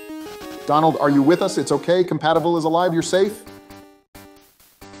 Donald, are you with us? It's okay. Compatible is alive. You're safe?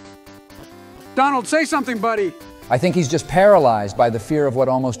 Donald, say something, buddy. I think he's just paralyzed by the fear of what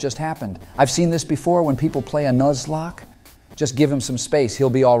almost just happened. I've seen this before when people play a Nuzlocke. Just give him some space. He'll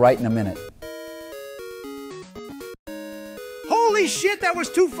be all right in a minute. Holy shit, that was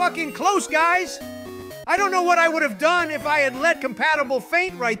too fucking close, guys! I don't know what I would have done if I had let Compatible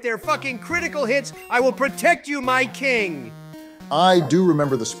faint right there. Fucking critical hits. I will protect you, my king. I do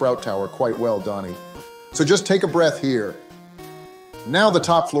remember the Sprout Tower quite well, Donnie. So just take a breath here. Now the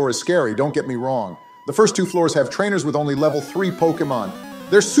top floor is scary, don't get me wrong. The first 2 floors have trainers with only level 3 Pokemon.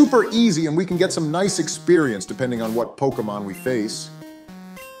 They're super easy and we can get some nice experience depending on what Pokemon we face.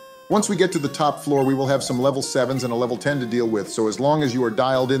 Once we get to the top floor, we will have some level 7s and a level 10 to deal with, so as long as you are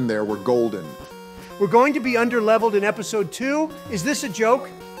dialed in there, we're golden. We're going to be under-leveled in episode 2? Is this a joke?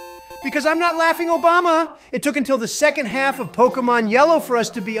 Because I'm not laughing, Obama. It took until the second half of Pokemon Yellow for us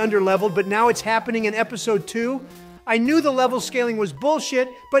to be under-leveled, but now it's happening in episode 2. I knew the level scaling was bullshit,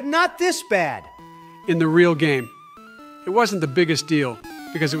 but not this bad. In the real game, it wasn't the biggest deal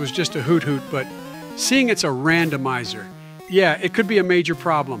because it was just a hoot-hoot, but seeing it's a randomizer, yeah, it could be a major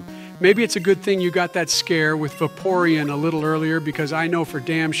problem. Maybe it's a good thing you got that scare with Vaporeon a little earlier because I know for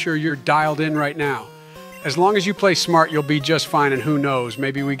damn sure you're dialed in right now. As long as you play smart, you'll be just fine, and who knows,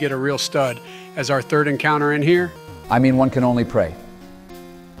 maybe we get a real stud as our 3rd encounter in here. I mean, one can only pray.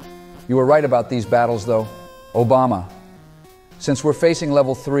 You were right about these battles, though. Obama. Since we're facing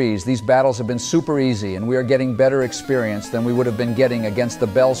level 3s, these battles have been super easy, and we are getting better experience than we would have been getting against the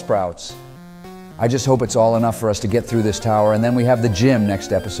Bellsprouts. I just hope it's all enough for us to get through this tower, and then we have the gym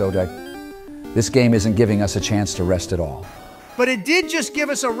next episode. This game isn't giving us a chance to rest at all. But it did just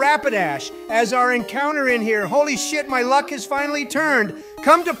give us a Rapidash as our encounter in here. Holy shit, my luck has finally turned.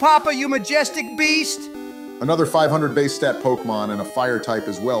 Come to Papa, you majestic beast. Another 500 base stat Pokemon and a fire type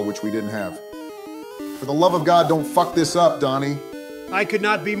as well, which we didn't have. For the love of God, don't fuck this up, Donnie. I could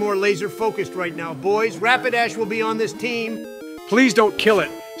not be more laser focused right now, boys. Rapidash will be on this team. Please don't kill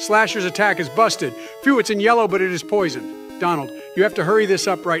it. Slasher's attack is busted. Phew, it's in yellow, but it is poisoned. Donald, you have to hurry this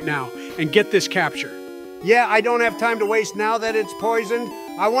up right now and get this capture. Yeah, I don't have time to waste now that it's poisoned.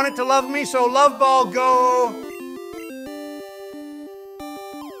 I want it to love me, so Love Ball, go!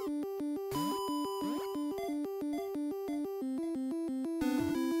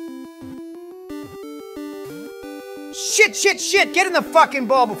 Shit! Get in the fucking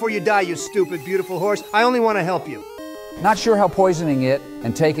ball before you die, you stupid, beautiful horse. I only want to help you. Not sure how poisoning it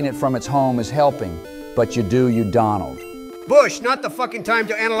and taking it from its home is helping, but you do, you Donald. Bush, not the fucking time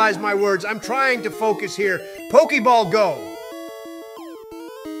to analyze my words. I'm trying to focus here. Pokeball, go!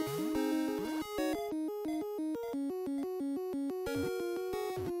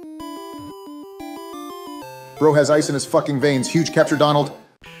 Bro has ice in his fucking veins. Huge capture, Donald.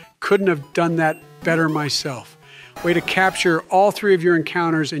 Couldn't have done that better myself. Way to capture all 3 of your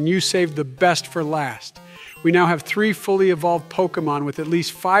encounters, and you saved the best for last. We now have 3 fully evolved Pokemon with at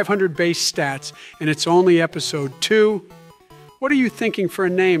least 500 base stats, and it's only episode 2. What are you thinking for a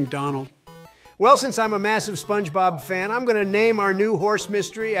name, Donald? Well, since I'm a massive SpongeBob fan, I'm gonna name our new horse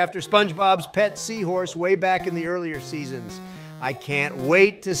mystery after SpongeBob's pet seahorse way back in the earlier seasons. I can't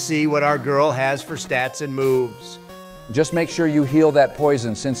wait to see what our girl has for stats and moves. Just make sure you heal that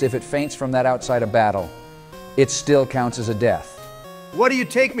poison, since if it faints from that outside of battle, it still counts as a death. What do you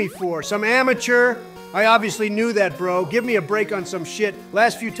take me for? Some amateur? I obviously knew that, bro. Give me a break on some shit.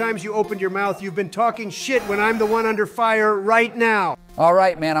 Last few times you opened your mouth, you've been talking shit when I'm the one under fire right now. All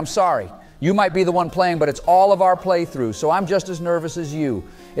right, man, I'm sorry. You might be the one playing, but it's all of our playthrough, so I'm just as nervous as you.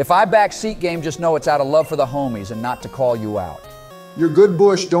 If I backseat game, just know it's out of love for the homies and not to call you out. You're good,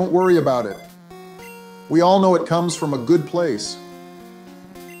 Bush. Don't worry about it. We all know it comes from a good place.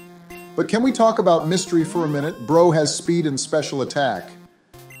 But can we talk about mystery for a minute? Bro has speed and special attack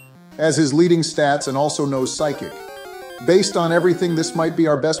as his leading stats and also knows psychic. Based on everything, this might be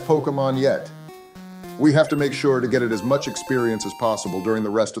our best Pokemon yet. We have to make sure to get it as much experience as possible during the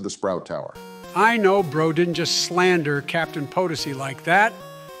rest of the Sprout Tower. I know Bro didn't just slander Captain Potosi like that.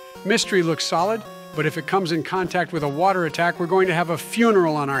 Mystery looks solid, but if it comes in contact with a water attack, we're going to have a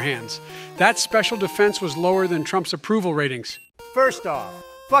funeral on our hands. That special defense was lower than Trump's approval ratings. First off,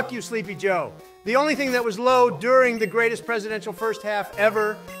 fuck you, Sleepy Joe. The only thing that was low during the greatest presidential first half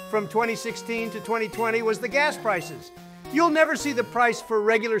ever from 2016 to 2020 was the gas prices. You'll never see the price for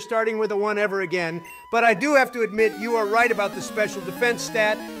regular starting with a 1 ever again, but I do have to admit you are right about the special defense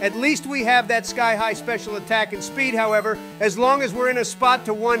stat. At least we have that sky-high special attack and speed, however. As long as we're in a spot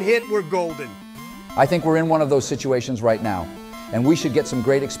to 1 hit, we're golden. I think we're in one of those situations right now, and we should get some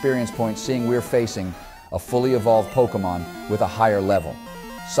great experience points seeing we're facing a fully evolved Pokemon with a higher level.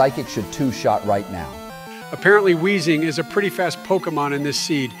 Psychic should 2-shot right now. Apparently Weezing is a pretty fast Pokemon in this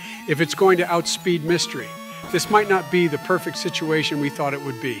seed if it's going to outspeed Mystery. This might not be the perfect situation we thought it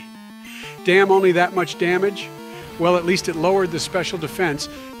would be. Damn, only that much damage? Well, at least it lowered the special defense,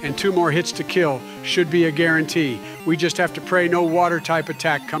 and 2 more hits to kill should be a guarantee. We just have to pray no water-type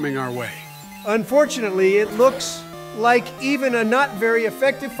attack coming our way. Unfortunately, it looks like even a not very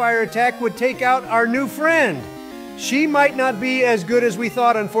effective fire attack would take out our new friend. She might not be as good as we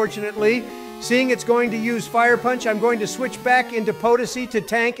thought, unfortunately. Seeing it's going to use Fire Punch, I'm going to switch back into Potosi to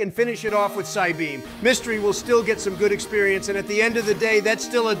tank and finish it off with Psybeam. Mystery will still get some good experience, and at the end of the day, that's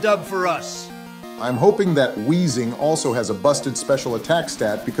still a dub for us. I'm hoping that Weezing also has a busted special attack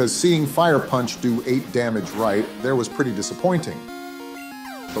stat, because seeing Fire Punch do 8 damage right there was pretty disappointing.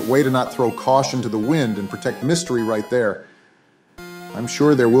 But way to not throw caution to the wind and protect Mystery right there. I'm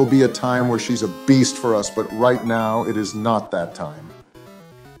sure there will be a time where she's a beast for us, but right now it is not that time.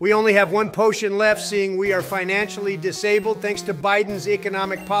 We only have 1 potion left, seeing we are financially disabled thanks to Biden's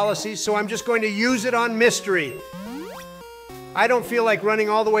economic policies, so I'm just going to use it on Mystery. I don't feel like running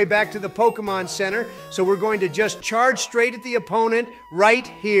all the way back to the Pokemon Center, so we're going to just charge straight at the opponent right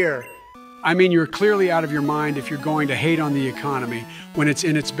here. I mean, you're clearly out of your mind if you're going to hate on the economy when it's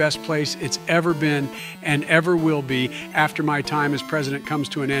in its best place it's ever been and ever will be after my time as president comes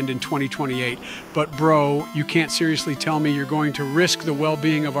to an end in 2028. But bro, you can't seriously tell me you're going to risk the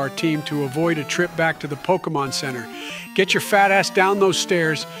well-being of our team to avoid a trip back to the Pokemon Center. Get your fat ass down those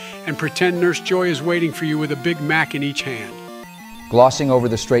stairs and pretend Nurse Joy is waiting for you with a Big Mac in each hand. Glossing over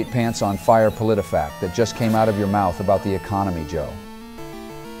the straight pants on fire politifact that just came out of your mouth about the economy, Joe.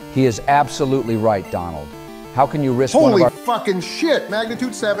 He is absolutely right, Donald. How can you risk Holy one of our... fucking shit!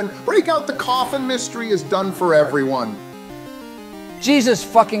 Magnitude 7, break out the coffin. Mystery is done for everyone. Jesus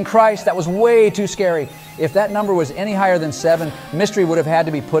fucking Christ, that was way too scary. If that number was any higher than 7, Mystery would have had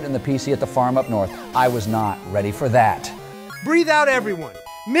to be put in the PC at the farm up north. I was not ready for that. Breathe out, everyone.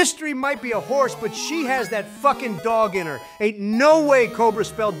 Mystery might be a horse, but she has that fucking dog in her. Ain't no way Cobra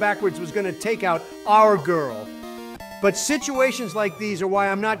spelled backwards was gonna take out our girl. But situations like these are why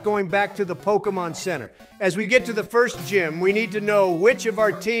I'm not going back to the Pokemon Center. As we get to the first gym, we need to know which of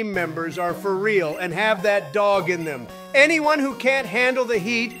our team members are for real and have that dog in them. Anyone who can't handle the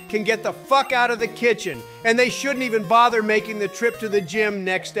heat can get the fuck out of the kitchen. And they shouldn't even bother making the trip to the gym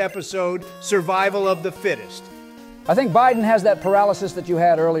next episode, Survival of the Fittest. I think Biden has that paralysis that you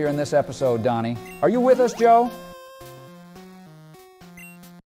had earlier in this episode, Donnie. Are you with us, Joe?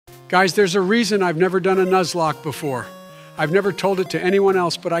 Guys, there's a reason I've never done a Nuzlocke before. I've never told it to anyone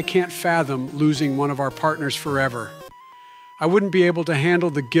else, but I can't fathom losing one of our partners forever. I wouldn't be able to handle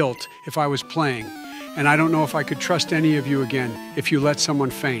the guilt if I was playing, and I don't know if I could trust any of you again if you let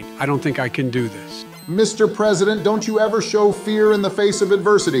someone faint. I don't think I can do this. Mr. President, don't you ever show fear in the face of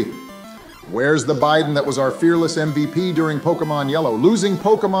adversity. Where's the Biden that was our fearless MVP during Pokemon Yellow? Losing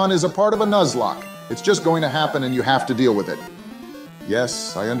Pokemon is a part of a Nuzlocke. It's just going to happen and you have to deal with it.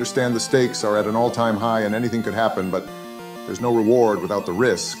 Yes, I understand the stakes are at an all-time high and anything could happen, but there's no reward without the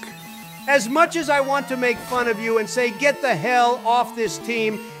risk. As much as I want to make fun of you and say, get the hell off this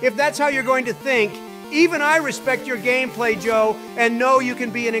team, if that's how you're going to think, even I respect your gameplay, Joe, and know you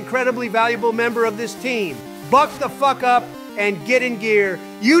can be an incredibly valuable member of this team. Buck the fuck up and get in gear.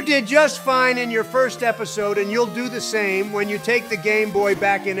 You did just fine in your first episode, and you'll do the same when you take the Game Boy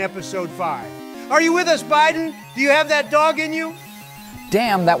back in episode 5. Are you with us, Biden? Do you have that dog in you?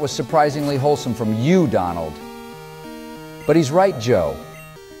 Damn, that was surprisingly wholesome from you, Donald. But he's right, Joe.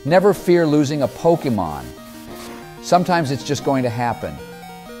 Never fear losing a Pokemon. Sometimes it's just going to happen.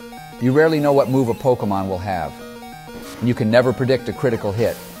 You rarely know what move a Pokemon will have. And you can never predict a critical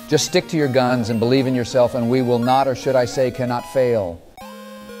hit. Just stick to your guns and believe in yourself, and we will not, or should I say, cannot fail.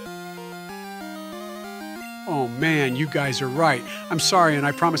 Oh man, you guys are right. I'm sorry, and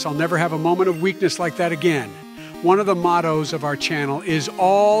I promise I'll never have a moment of weakness like that again. One of the mottos of our channel is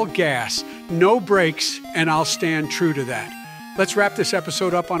all gas, no brakes, and I'll stand true to that. Let's wrap this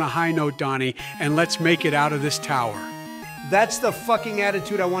episode up on a high note, Donnie, and let's make it out of this tower. That's the fucking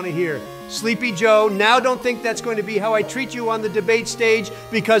attitude I want to hear. Sleepy Joe, now don't think that's going to be how I treat you on the debate stage,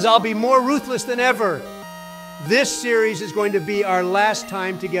 because I'll be more ruthless than ever. This series is going to be our last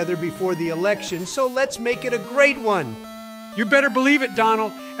time together before the election, so let's make it a great one. You better believe it,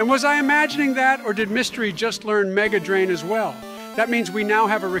 Donald. And was I imagining that, or did Mystery just learn Mega Drain as well? That means we now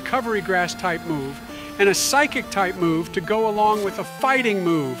have a Recovery Grass type move and a Psychic type move to go along with a Fighting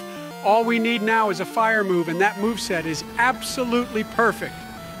move. All we need now is a Fire move, and that moveset is absolutely perfect.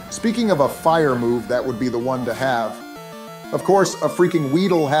 Speaking of a fire move, that would be the one to have. Of course, a freaking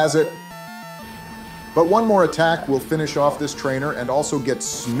Weedle has it. But one more attack will finish off this trainer and also get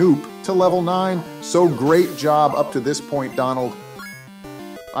Snoop to level 9. So great job up to this point, Donald.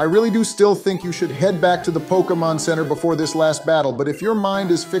 I really do still think you should head back to the Pokemon Center before this last battle, but if your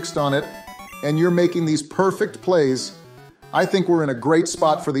mind is fixed on it and you're making these perfect plays, I think we're in a great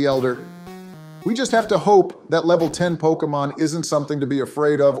spot for the Elder. We just have to hope that level 10 Pokemon isn't something to be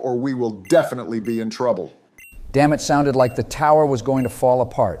afraid of, or we will definitely be in trouble. Damn, it sounded like the tower was going to fall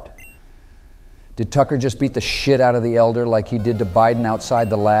apart. Did Tucker just beat the shit out of the Elder like he did to Biden outside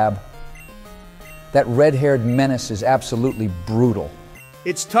the lab? That red-haired menace is absolutely brutal.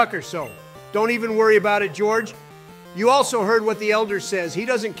 It's Tucker, so don't even worry about it, George. You also heard what the Elder says. He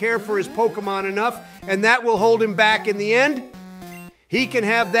doesn't care for his Pokemon enough, and that will hold him back in the end. He can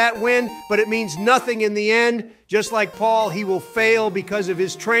have that win, but it means nothing in the end. Just like Paul, he will fail because of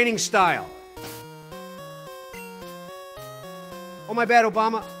his training style. Oh, my bad,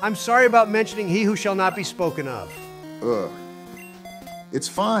 Obama. I'm sorry about mentioning he who shall not be spoken of. It's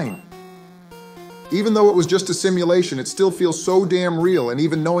fine. Even though it was just a simulation, it still feels so damn real, and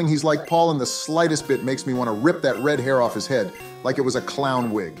even knowing he's like Paul in the slightest bit makes me want to rip that red hair off his head, like it was a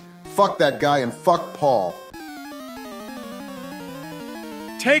clown wig. Fuck that guy and fuck Paul.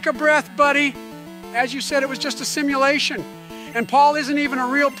 Take a breath, buddy. As you said, it was just a simulation. And Paul isn't even a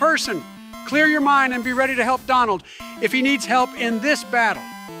real person. Clear your mind and be ready to help Donald if he needs help in this battle.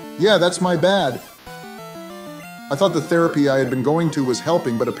 Yeah, that's my bad. I thought the therapy I had been going to was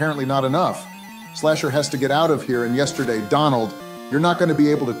helping, but apparently not enough. Slasher has to get out of here, and yesterday, Donald, you're not going to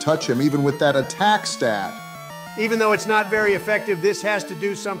be able to touch him even with that attack stat. Even though it's not very effective, this has to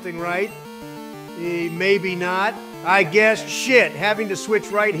do something right. Maybe not. I guess, shit, having to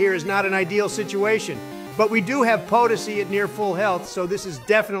switch right here is not an ideal situation. But we do have Podacy at near full health, so this is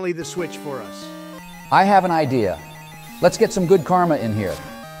definitely the switch for us. I have an idea. Let's get some good karma in here.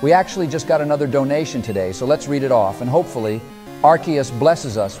 We actually just got another donation today, so let's read it off, and hopefully Arceus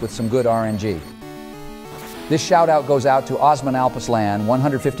blesses us with some good RNG. This shout out goes out to Osman Alpaslan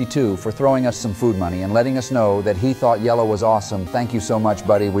 152 for throwing us some food money and letting us know that he thought yellow was awesome. Thank you so much,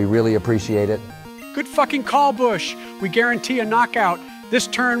 buddy. We really appreciate it. Good fucking call, Bush. We guarantee a knockout this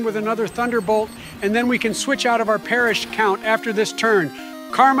turn with another Thunderbolt, and then we can switch out of our Perish count after this turn.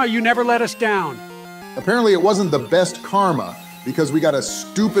 Karma, you never let us down. Apparently it wasn't the best karma, because we got a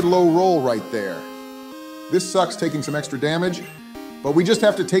stupid low roll right there. This sucks taking some extra damage, but we just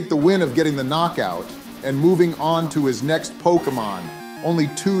have to take the win of getting the knockout. and moving on to his next Pokemon. Only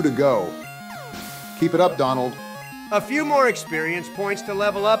 2 to go. Keep it up, Donald. A few more experience points to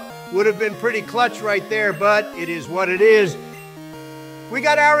level up would have been pretty clutch right there, but it is what it is. We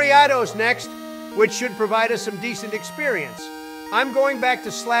got Ariados next, which should provide us some decent experience. I'm going back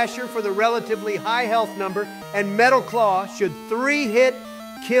to Slasher for the relatively high health number, and Metal Claw should 3-hit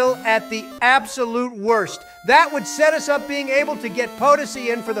kill at the absolute worst. That would set us up being able to get Potosi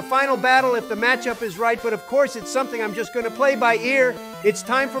in for the final battle if the matchup is right, but of course it's something I'm just going to play by ear. It's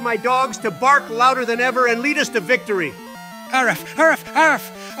time for my dogs to bark louder than ever and lead us to victory. Arf, arf,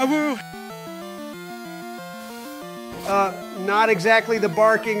 arf, awoo. Not exactly the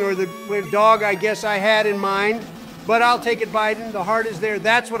barking or the dog I guess I had in mind, but I'll take it, Biden. The heart is there.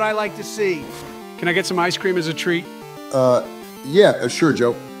 That's what I like to see. Can I get some ice cream as a treat? Yeah, sure,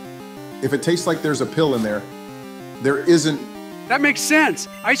 Joe. If it tastes like there's a pill in there, there isn't. That makes sense.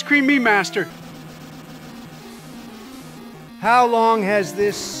 Ice cream me, master. How long has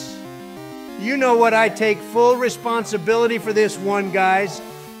this... You know what, I take full responsibility for this one, guys.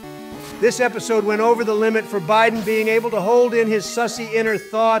 This episode went over the limit for Biden being able to hold in his sussy inner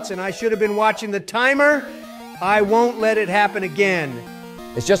thoughts, and I should have been watching the timer. I won't let it happen again.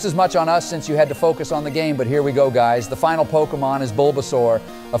 It's just as much on us since you had to focus on the game, but here we go, guys. The final Pokemon is Bulbasaur,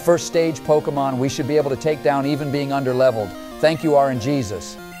 a first stage Pokemon we should be able to take down even being underleveled. Thank you,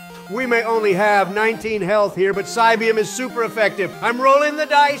 RNGesus. We may only have 19 health here, but Psybeam is super effective. I'm rolling the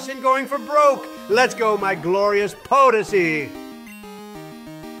dice and going for broke. Let's go, my glorious Potosi.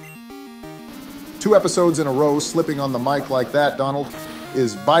 2 episodes in a row slipping on the mic like that, Donald.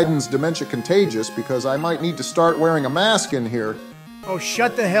 Is Biden's dementia contagious? Because I might need to start wearing a mask in here. Oh,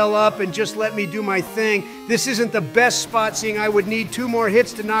 shut the hell up and just let me do my thing. This isn't the best spot, seeing I would need 2 more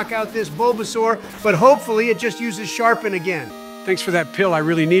hits to knock out this Bulbasaur, but hopefully it just uses Sharpen again. Thanks for that pill. I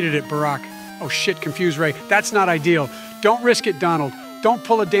really needed it, Barack. Oh shit, confused Ray. That's not ideal. Don't risk it, Donald. Don't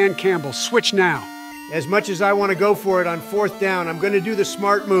pull a Dan Campbell. Switch now. As much as I want to go for it on 4th down, I'm going to do the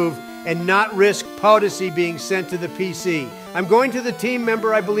smart move and not risk Potosi being sent to the PC. I'm going to the team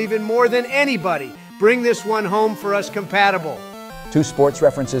member I believe in more than anybody. Bring this one home for us compatible. 2 sports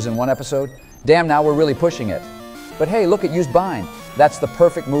references in 1 episode? Damn, now we're really pushing it. But hey, look, it used bind. That's the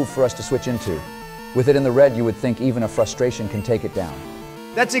perfect move for us to switch into. With it in the red, you would think even a frustration can take it down.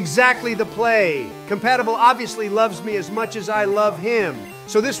 That's exactly the play. Compatible obviously loves me as much as I love him.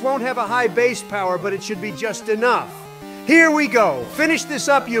 So this won't have a high base power, but it should be just enough. Here we go. Finish this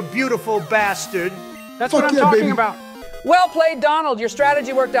up, you beautiful bastard. That's what I'm talking about. Well played, Donald. Your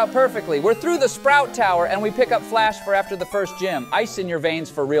strategy worked out perfectly. We're through the Sprout Tower, and we pick up Flash for after the first gym. Ice in your veins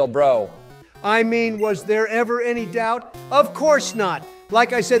for real, bro. I mean, was there ever any doubt? Of course not.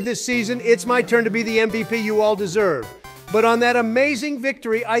 Like I said this season, it's my turn to be the MVP you all deserve. But on that amazing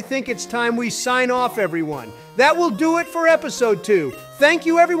victory, I think it's time we sign off, everyone. That will do it for episode 2. Thank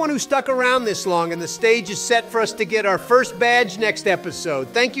you, everyone who stuck around this long, and the stage is set for us to get our first badge next episode.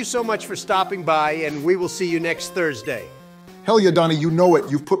 Thank you so much for stopping by, and we will see you next Thursday. Hell yeah, Donnie, you know it.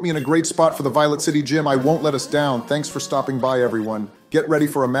 You've put me in a great spot for the Violet City Gym. I won't let us down. Thanks for stopping by, everyone. Get ready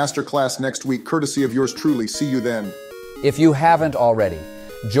for a masterclass next week, courtesy of yours truly. See you then. If you haven't already,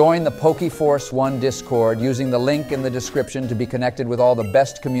 join the Pokeforce 1 Discord using the link in the description to be connected with all the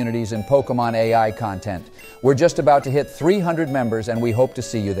best communities in Pokemon AI content. We're just about to hit 300 members, and we hope to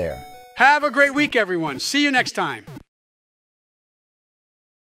see you there. Have a great week, everyone. See you next time.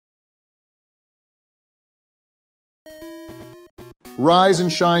 Rise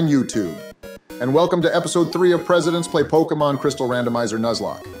and shine, YouTube. And welcome to episode 3 of Presidents Play Pokemon Crystal Randomizer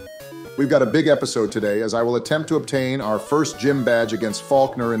Nuzlocke. We've got a big episode today as I will attempt to obtain our first gym badge against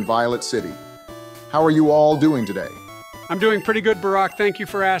Faulkner in Violet City. How are you all doing today? I'm doing pretty good, Barack. Thank you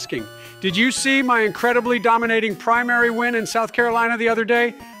for asking. Did you see my incredibly dominating primary win in South Carolina the other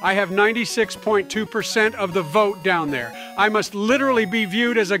day? I have 96.2% of the vote down there. I must literally be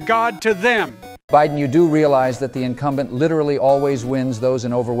viewed as a god to them. Biden, you do realize that the incumbent literally always wins those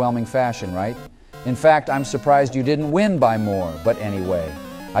in overwhelming fashion, right? In fact, I'm surprised you didn't win by more, but anyway.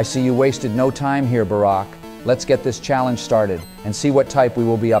 I see you wasted no time here, Barack. Let's get this challenge started and see what type we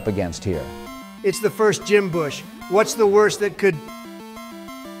will be up against here. It's the first gym bush. What's the worst that could...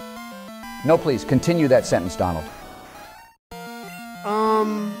 No, please, continue that sentence, Donald.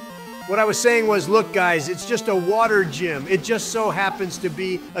 What I was saying was, look guys, it's just a water gym. It just so happens to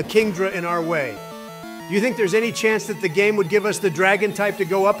be a Kingdra in our way. Do you think there's any chance that the game would give us the dragon type to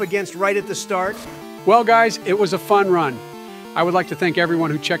go up against right at the start? Well, guys, it was a fun run. I would like to thank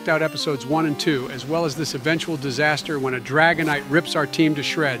everyone who checked out episodes 1 and 2, as well as this eventual disaster when a Dragonite rips our team to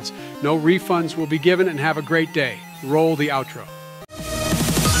shreds. No refunds will be given, and have a great day. Roll the outro.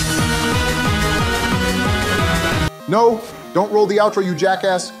 No, don't roll the outro, you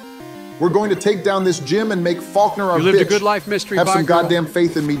jackass. We're going to take down this gym and make Faulkner our bitch. You lived a good life, Mystery. Have some girl. goddamn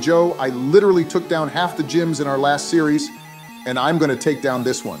faith in me, Joe. I literally took down half the gyms in our last series, and I'm going to take down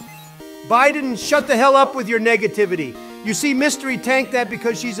this one. Biden, shut the hell up with your negativity. You see, Mystery tanked that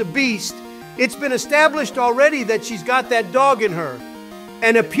because she's a beast. It's been established already that she's got that dog in her.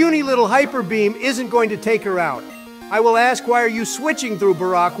 And a puny little hyper beam isn't going to take her out. I will ask, why are you switching through,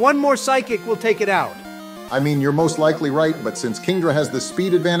 Barack? One more psychic will take it out. I mean, you're most likely right, but since Kingdra has the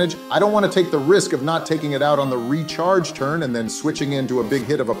speed advantage, I don't want to take the risk of not taking it out on the recharge turn and then switching into a big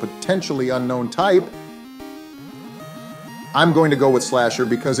hit of a potentially unknown type. I'm going to go with Slasher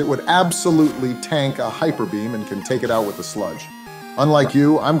because it would absolutely tank a Hyper Beam and can take it out with the Sludge. Unlike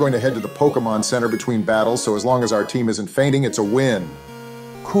you, I'm going to head to the Pokemon Center between battles, so as long as our team isn't fainting, it's a win.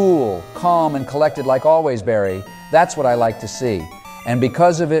 Cool, calm, and collected like always, Barry. That's what I like to see. And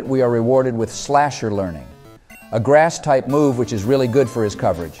because of it, we are rewarded with Slasher Learning, a grass-type move which is really good for his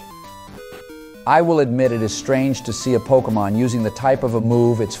coverage. I will admit it is strange to see a Pokemon using the type of a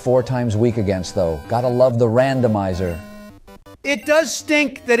move it's 4 times weak against, though. Gotta love the Randomizer. It does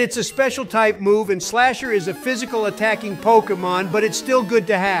stink that it's a special type move and Slasher is a physical attacking Pokemon, but it's still good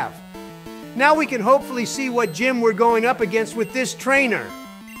to have. Now we can hopefully see what gym we're going up against with this trainer.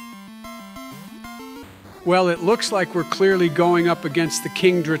 Well, it looks like we're clearly going up against the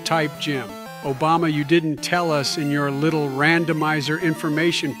Kingdra-type gym. Obama, you didn't tell us in your little randomizer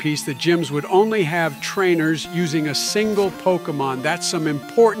information piece that gyms would only have trainers using a single Pokemon. That's some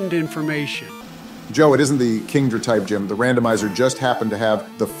important information. Joe, it isn't the Kingdra type gym. The randomizer just happened to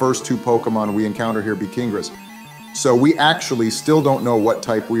have the first 2 Pokemon we encounter here be Kingdras. So we actually still don't know what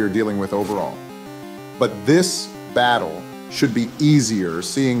type we are dealing with overall. But this battle should be easier,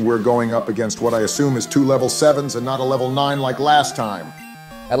 seeing we're going up against what I assume is 2 level 7s and not a level 9 like last time.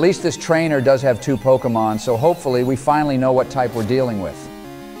 At least this trainer does have 2 Pokemon, so hopefully we finally know what type we're dealing with.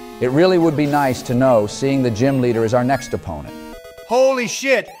 It really would be nice to know, seeing the gym leader is our next opponent. Holy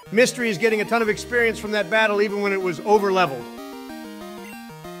shit! Mystery is getting a ton of experience from that battle even when it was over-leveled.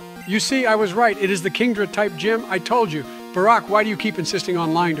 You see, I was right. It is the Kingdra-type gym. I told you. Barack, why do you keep insisting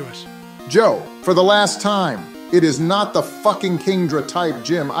on lying to us? Joe, for the last time, it is not the fucking Kingdra type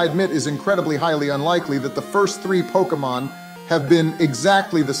gym. I admit is incredibly highly unlikely that the first 3 Pokemon have been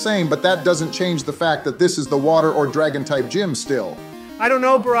exactly the same, but that doesn't change the fact that this is the water or dragon type gym still. I don't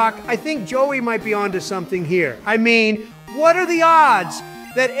know, Barack. I think Joey might be onto something here. I mean, what are the odds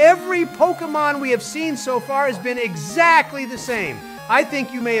that every Pokemon we have seen so far has been exactly the same? I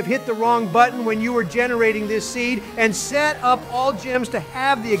think you may have hit the wrong button when you were generating this seed and set up all gyms to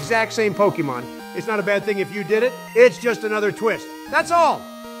have the exact same Pokemon. It's not a bad thing if you did it. It's just another twist. That's all.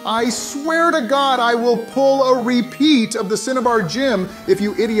 I swear to God I will pull a repeat of the Cinnabar gym if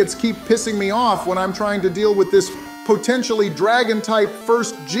you idiots keep pissing me off when I'm trying to deal with this potentially dragon-type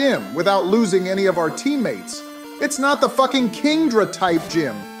first gym without losing any of our teammates. It's not the fucking Kingdra-type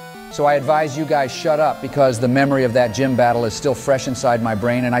gym. So I advise you guys shut up because the memory of that gym battle is still fresh inside my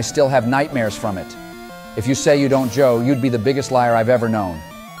brain and I still have nightmares from it. If you say you don't, Joe, you'd be the biggest liar I've ever known.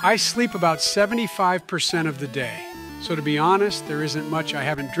 I sleep about 75% of the day. So to be honest, there isn't much I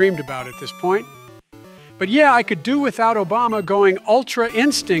haven't dreamed about at this point. But yeah, I could do without Obama going Ultra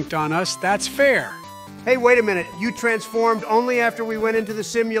Instinct on us. That's fair. Hey, wait a minute. You transformed only after we went into the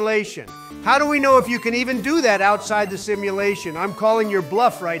simulation. How do we know if you can even do that outside the simulation? I'm calling your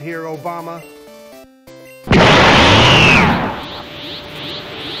bluff right here, Obama.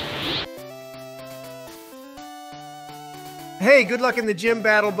 Hey, good luck in the gym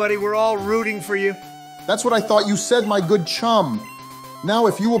battle, buddy. We're all rooting for you. That's what I thought you said, my good chum. Now,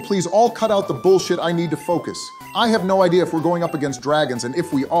 if you will please all cut out the bullshit, I need to focus. I have no idea if we're going up against dragons, and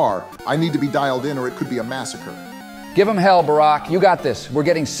if we are, I need to be dialed in or it could be a massacre. Give them hell, Barack. You got this. We're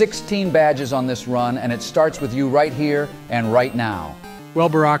getting 16 badges on this run, and it starts with you right here and right now. Well,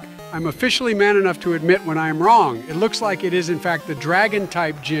 Barack, I'm officially man enough to admit when I'm wrong. It looks like it is, in fact, the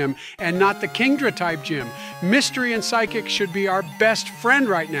Dragon-type gym and not the Kingdra-type gym. Mystery and Psychic should be our best friend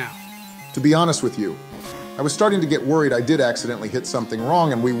right now. To be honest with you, I was starting to get worried I did accidentally hit something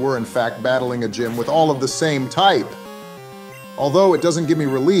wrong and we were in fact battling a gym with all of the same type. Although it doesn't give me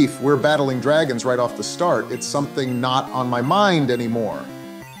relief, we're battling dragons right off the start. It's something not on my mind anymore.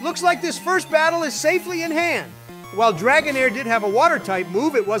 Looks like this first battle is safely in hand. While Dragonair did have a water-type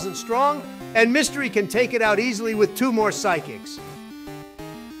move, it wasn't strong, and Mystery can take it out easily with 2 more Psychics.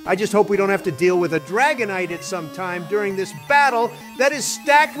 I just hope we don't have to deal with a Dragonite at some time during this battle that is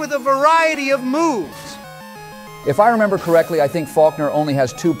stacked with a variety of moves. If I remember correctly, I think Faulkner only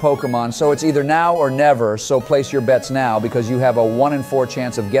has 2 Pokemon, so it's either now or never, so place your bets now because you have a 1 in 4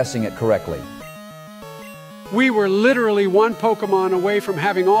 chance of guessing it correctly. We were literally one Pokemon away from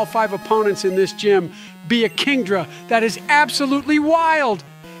having all 5 opponents in this gym be a Kingdra. That is absolutely wild.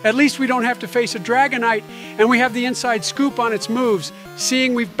 At least we don't have to face a Dragonite, and we have the inside scoop on its moves,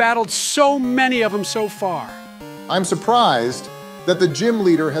 seeing we've battled so many of them so far. I'm surprised that the gym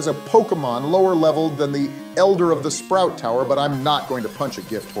leader has a Pokemon lower leveled than the Elder of the Sprout Tower, but I'm not going to punch a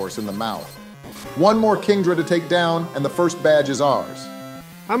gift horse in the mouth. One more Kingdra to take down, and the first badge is ours.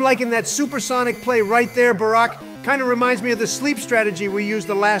 I'm liking that supersonic play right there, Barack. Kind of reminds me of the sleep strategy we used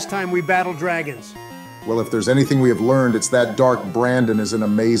the last time we battled dragons. Well, if there's anything we have learned, it's that Dark Brandon is an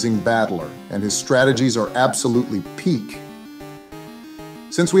amazing battler, and his strategies are absolutely peak.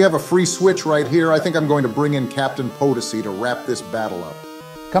 Since we have a free switch right here, I think I'm going to bring in Captain Podacy to wrap this battle up.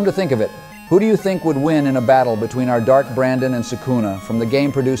 Come to think of it, who do you think would win in a battle between our Dark Brandon and Sukuna from the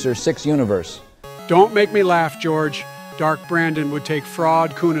game producer 6 Universe? Don't make me laugh, George. Dark Brandon would take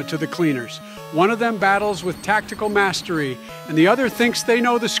Fraud Kuna to the cleaners. One of them battles with tactical mastery, and the other thinks they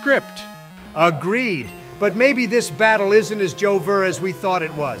know the script. Agreed. But maybe this battle isn't as Jover as we thought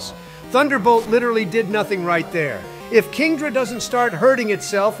it was. Thunderbolt literally did nothing right there. If Kingdra doesn't start hurting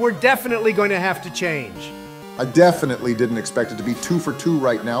itself, we're definitely going to have to change. I definitely didn't expect it to be 2 for 2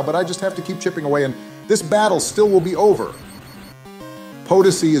 right now, but I just have to keep chipping away, and this battle still will be over.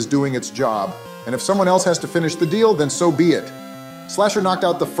 Podacy is doing its job, and if someone else has to finish the deal, then so be it. Slasher knocked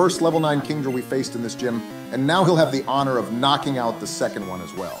out the first level 9 Kingdra we faced in this gym, and now he'll have the honor of knocking out the second one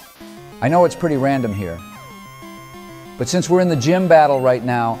as well. I know it's pretty random here, but since we're in the gym battle right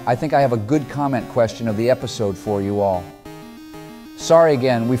now, I think I have a good comment question of the episode for you all. Sorry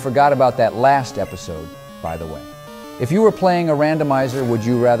again, we forgot about that last episode, by the way. If you were playing a randomizer, would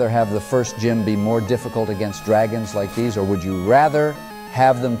you rather have the first gym be more difficult against dragons like these, or would you rather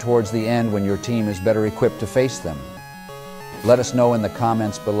have them towards the end when your team is better equipped to face them? Let us know in the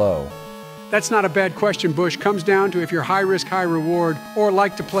comments below. That's not a bad question, Bush. Comes down to if you're high risk, high reward, or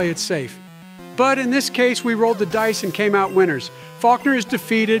like to play it safe. But in this case, we rolled the dice and came out winners. Faulkner is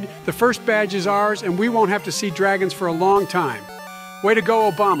defeated, the first badge is ours, and we won't have to see dragons for a long time. Way to go,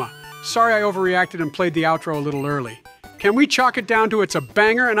 Obama. Sorry I overreacted and played the outro a little early. Can we chalk it down to it's a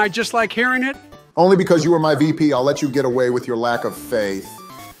banger and I just like hearing it? Only because you were my VP, I'll let you get away with your lack of faith.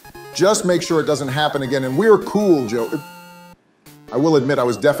 Just make sure it doesn't happen again, and we're cool, Joe. I will admit I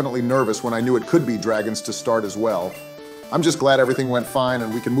was definitely nervous when I knew it could be dragons to start as well. I'm just glad everything went fine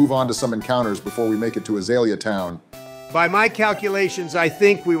and we can move on to some encounters before we make it to Azalea Town. By my calculations, I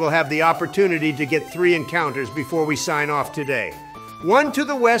think we will have the opportunity to get 3 encounters before we sign off today. 1 to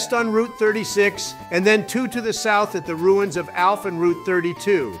the west on Route 36, and then 2 to the south at the ruins of Alf and Route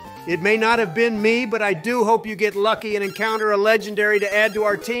 32. It may not have been me, but I do hope you get lucky and encounter a legendary to add to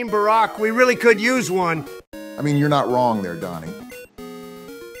our team, Barack. We really could use one. I mean, you're not wrong there, Donnie.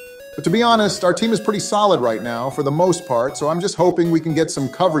 But to be honest, our team is pretty solid right now, for the most part, so I'm just hoping we can get some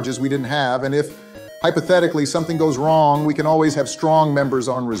coverages we didn't have, and if, hypothetically, something goes wrong, we can always have strong members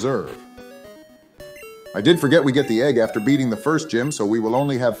on reserve. I did forget we get the egg after beating the first gym, so we will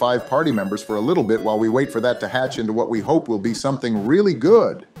only have 5 party members for a little bit while we wait for that to hatch into what we hope will be something really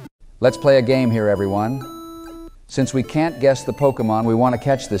good. Let's play a game here, everyone. Since we can't guess the Pokemon we want to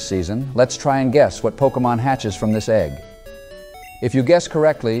catch this season, let's try and guess what Pokemon hatches from this egg. If you guess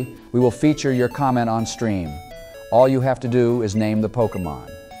correctly, we will feature your comment on stream. All you have to do is name the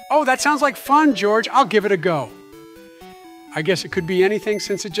Pokemon. Oh, that sounds like fun, George. I'll give it a go. I guess it could be anything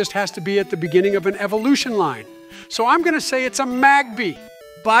since it just has to be at the beginning of an evolution line. So I'm going to say it's a Magby.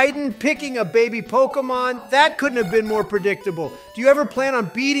 Biden picking a baby Pokemon? That couldn't have been more predictable. Do you ever plan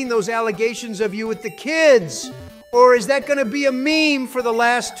on beating those allegations of you with the kids? Or is that going to be a meme for the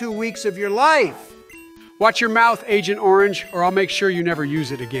last 2 weeks of your life? Watch your mouth, Agent Orange, or I'll make sure you never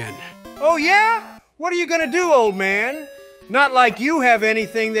use it again. Oh yeah? What are you gonna do, old man? Not like you have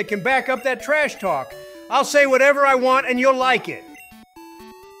anything that can back up that trash talk. I'll say whatever I want and you'll like it.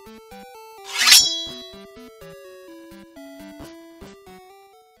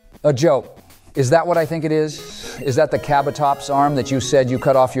 Joe, is that what I think it is? Is that the Cabotops arm that you said you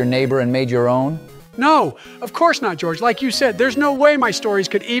cut off your neighbor and made your own? No, of course not, George. Like you said, there's no way my stories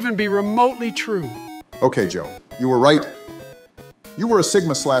could even be remotely true. Okay, Joe, you were right. You were a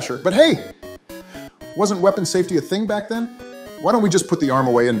Sigma slasher, but hey, wasn't weapon safety a thing back then? Why don't we just put the arm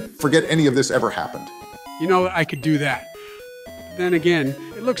away and forget any of this ever happened? You know, I could do that. Then again,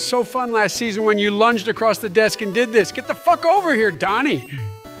 it looked so fun last season when you lunged across the desk and did this. Get the fuck over here, Donnie.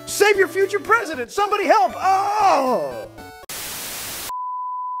 Save your future president! Somebody help! Oh!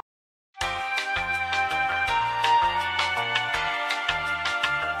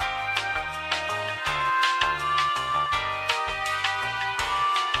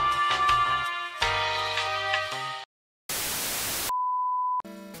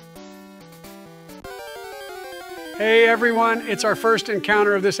 Hey everyone, it's our first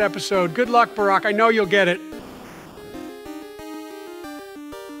encounter of this episode. Good luck, Barack. I know you'll get it.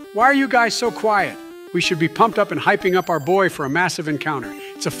 Why are you guys so quiet? We should be pumped up and hyping up our boy for a massive encounter.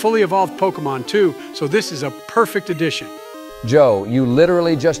 It's a fully evolved Pokemon too, so this is a perfect addition. Joe, you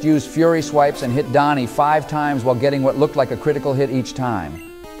literally just used Fury Swipes and hit Donnie 5 times while getting what looked like a critical hit each time.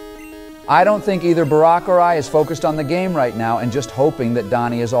 I don't think either Barack or I is focused on the game right now and just hoping that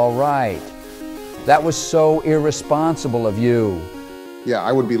Donnie is all right. That was so irresponsible of you. Yeah,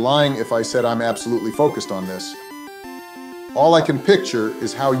 I would be lying if I said I'm absolutely focused on this. All I can picture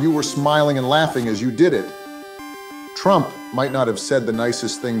is how you were smiling and laughing as you did it. Trump might not have said the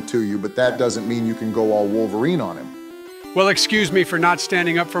nicest thing to you, but that doesn't mean you can go all Wolverine on him. Well, excuse me for not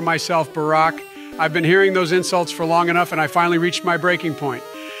standing up for myself, Barack. I've been hearing those insults for long enough and I finally reached my breaking point.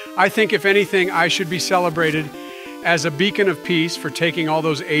 I think if anything, I should be celebrated as a beacon of peace for taking all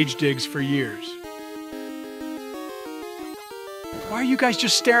those age digs for years. Why are you guys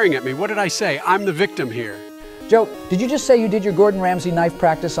just staring at me? What did I say? I'm the victim here. Joe, did you just say you did your Gordon Ramsay knife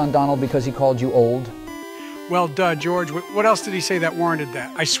practice on Donald because he called you old? Well, duh, George. What else did he say that warranted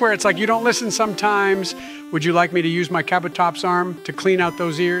that? I swear it's like you don't listen sometimes. Would you like me to use my Kabutops arm to clean out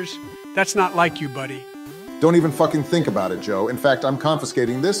those ears? That's not like you, buddy. Don't even fucking think about it, Joe. In fact, I'm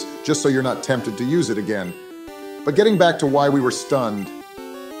confiscating this just so you're not tempted to use it again. But getting back to why we were stunned.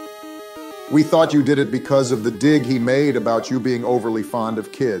 We thought you did it because of the dig he made about you being overly fond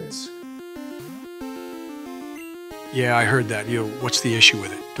of kids. Yeah, I heard that. What's the issue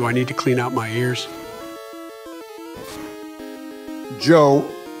with it? Do I need to clean out my ears? Joe,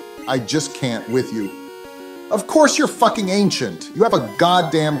 I just can't with you. Of course you're fucking ancient. You have a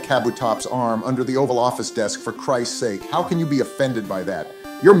goddamn Kabutops arm under the Oval Office desk, for Christ's sake. How can you be offended by that?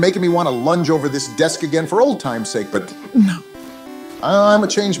 You're making me want to lunge over this desk again for old time's sake, but no. I'm a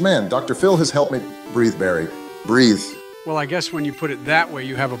changed man. Dr. Phil has helped me. Breathe, Barry. Breathe. Well, I guess when you put it that way,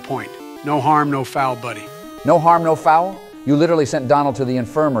 you have a point. No harm, no foul, buddy. No harm, no foul? You literally sent Donald to the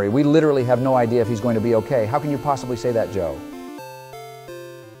infirmary. We literally have no idea if he's going to be okay. How can you possibly say that, Joe?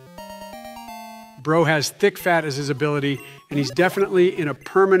 Bro has thick fat as his ability, and he's definitely in a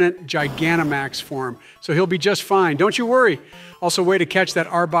permanent Gigantamax form, so he'll be just fine. Don't you worry. Also, way to catch that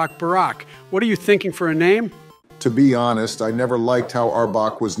Arbok Barack. What are you thinking for a name? To be honest, I never liked how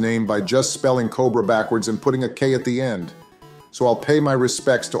Arbok was named by just spelling Cobra backwards and putting a K at the end. So I'll pay my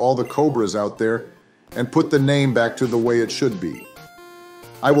respects to all the Cobras out there and put the name back to the way it should be.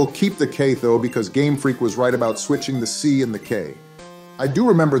 I will keep the K though, because Game Freak was right about switching the C and the K. I do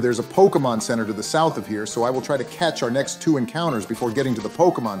remember there's a Pokemon Center to the south of here, so I will try to catch our next 2 encounters before getting to the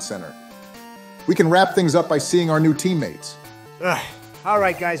Pokemon Center. We can wrap things up by seeing our new teammates. All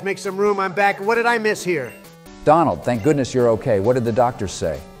right, guys, make some room. I'm back. What did I miss here? Donald, thank goodness you're okay. What did the doctors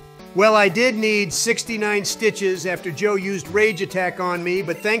say? Well, I did need 69 stitches after Joe used Rage Attack on me,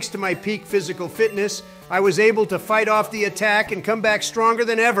 but thanks to my peak physical fitness, I was able to fight off the attack and come back stronger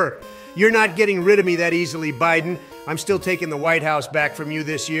than ever. You're not getting rid of me that easily, Biden. I'm still taking the White House back from you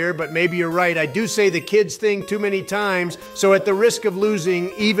this year, but maybe you're right. I do say the kids thing too many times, so at the risk of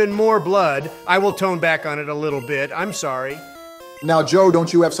losing even more blood, I will tone back on it a little bit. I'm sorry. Now, Joe,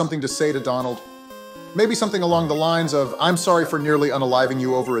 don't you have something to say to Donald? Maybe something along the lines of, I'm sorry for nearly unaliving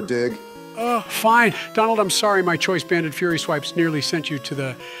you over a dig. Fine. Donald, I'm sorry my choice-banded Fury Swipes nearly sent you to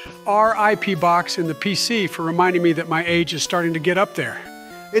the RIP box in the PC for reminding me that my age is starting to get up there.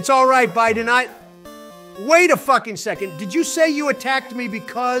 It's all right, Biden. Wait a fucking second. Did you say you attacked me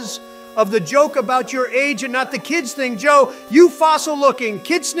because of the joke about your age and not the kids thing? Joe, you fossil-looking,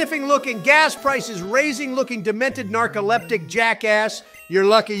 kid-sniffing looking, gas prices raising looking, demented narcoleptic jackass. You're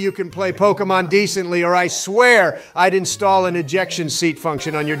lucky you can play Pokemon decently, or I swear I'd install an ejection seat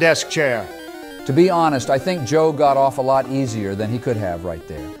function on your desk chair. To be honest, I think Joe got off a lot easier than he could have right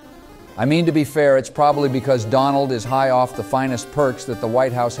there. I mean, to be fair, it's probably because Donald is high off the finest perks that the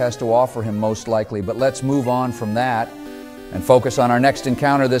White House has to offer him, most likely. But let's move on from that and focus on our next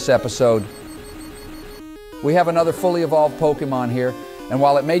encounter this episode. We have another fully evolved Pokemon here, and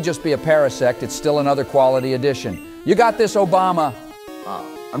while it may just be a Parasect, it's still another quality addition. You got this, Obama.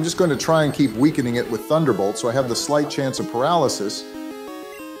 I'm just going to try and keep weakening it with Thunderbolt so I have the slight chance of paralysis.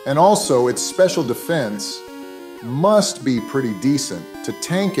 And also, its special defense must be pretty decent to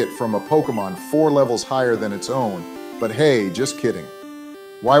tank it from a Pokemon 4 levels higher than its own. But hey, just kidding.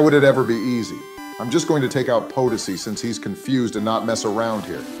 Why would it ever be easy? I'm just going to take out Podacy since he's confused and not mess around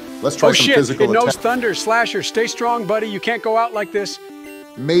here. Let's try some physical it knows attack. thunder, Slasher. Stay strong, buddy. You can't go out like this.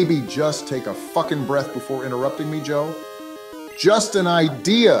 Maybe just take a fucking breath before interrupting me, Joe? Just an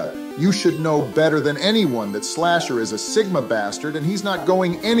idea. You should know better than anyone that Slasher is a Sigma bastard and he's not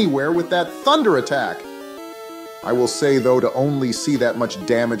going anywhere with that thunder attack. I will say, though, to only see that much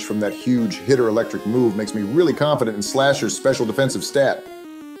damage from that huge hitter electric move makes me really confident in Slasher's special defensive stat.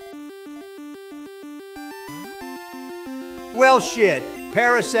 Well, shit.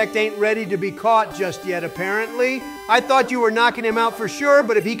 Parasect ain't ready to be caught just yet, apparently. I thought you were knocking him out for sure,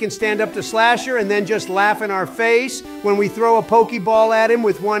 but if he can stand up to Slasher and then just laugh in our face when we throw a Pokeball at him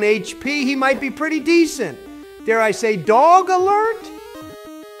with 1 HP, he might be pretty decent. Dare I say, dog alert?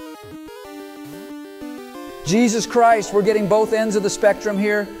 Jesus Christ, we're getting both ends of the spectrum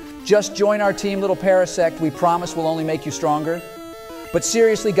here. Just join our team, little Parasect. We promise we'll only make you stronger. But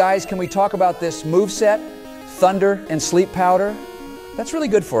seriously, guys, can we talk about this moveset? Thunder and Sleep Powder? That's really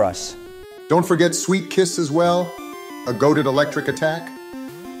good for us. Don't forget Sweet Kiss as well, a goated electric attack,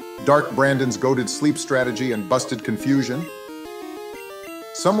 Dark Brandon's goated sleep strategy and busted confusion.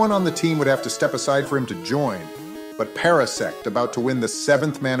 Someone on the team would have to step aside for him to join, but Parasect about to win the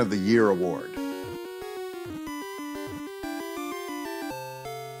 7th Man of the Year award.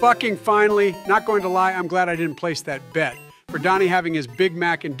 Fucking finally, not going to lie, I'm glad I didn't place that bet for Donnie having his Big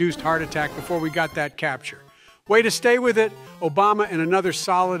Mac-induced heart attack before we got that capture. Way to stay with it, Obama, and another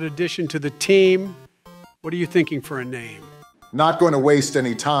solid addition to the team. What are you thinking for a name? Not going to waste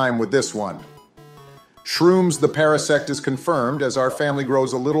any time with this one. Shrooms the Parasect is confirmed as our family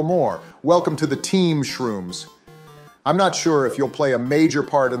grows a little more. Welcome to the team, Shrooms. I'm not sure if you'll play a major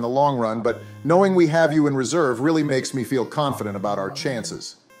part in the long run, but knowing we have you in reserve really makes me feel confident about our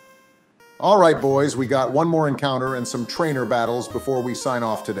chances. All right, boys, we got one more encounter and some trainer battles before we sign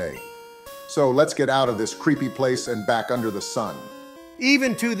off today. So let's get out of this creepy place and back under the sun.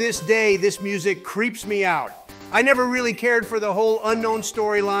 Even to this day, this music creeps me out. I never really cared for the whole unknown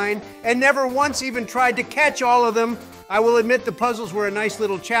storyline and never once even tried to catch all of them. I will admit the puzzles were a nice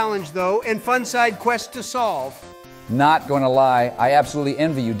little challenge, though, and fun side quests to solve. Not going to lie, I absolutely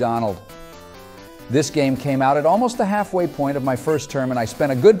envy you, Donald. This game came out at almost the halfway point of my first term, and I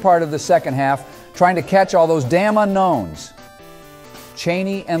spent a good part of the second half trying to catch all those damn unknowns.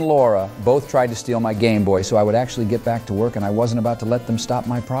 Cheney and Laura both tried to steal my Game Boy so I would actually get back to work, and I wasn't about to let them stop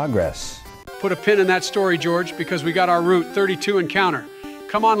my progress. Put a pin in that story, George, because we got our Route 32 encounter.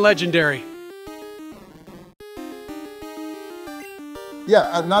 Come on, Legendary.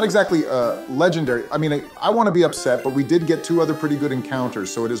 Yeah, not exactly legendary. I mean, I want to be upset, but we did get 2 other pretty good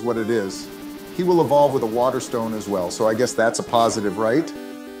encounters, so it is what it is. He will evolve with a Water Stone as well, so I guess that's a positive, right?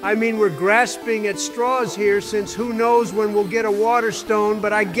 I mean, we're grasping at straws here since who knows when we'll get a Water Stone,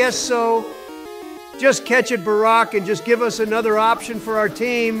 but I guess so. Just catch it, Barack, and just give us another option for our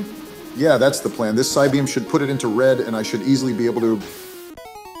team. Yeah, that's the plan. This Psybeam should put it into red, and I should easily be able to...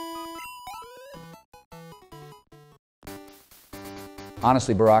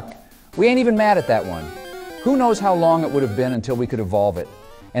 Honestly, Barack, we ain't even mad at that one. Who knows how long it would have been until we could evolve it.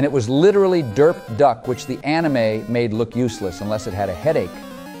 And it was literally Derp Duck, which the anime made look useless unless it had a headache.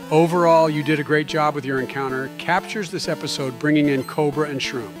 Overall, you did a great job with your encounter. Captures this episode bringing in Cobra and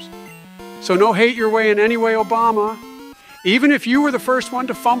Shrooms. So no hate your way in any way, Obama. Even if you were the first one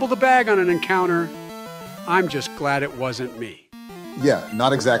to fumble the bag on an encounter, I'm just glad it wasn't me. Yeah,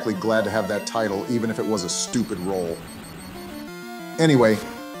 not exactly glad to have that title, even if it was a stupid role. Anyway,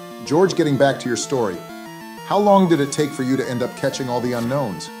 George, getting back to your story, how long did it take for you to end up catching all the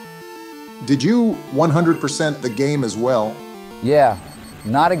unknowns? Did you 100% the game as well? Yeah,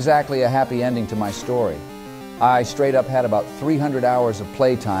 not exactly a happy ending to my story. I straight up had about 300 hours of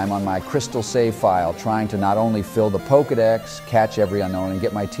playtime on my crystal save file trying to not only fill the Pokedex, catch every unknown, and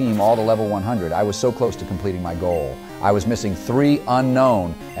get my team all to level 100. I was so close to completing my goal. I was missing 3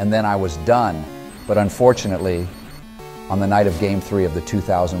 unknown, and then I was done. But unfortunately, on the night of Game 3 of the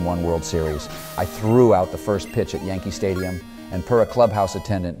 2001 World Series, I threw out the first pitch at Yankee Stadium, and per a clubhouse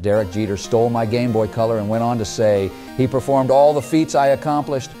attendant, Derek Jeter stole my Game Boy Color and went on to say he performed all the feats I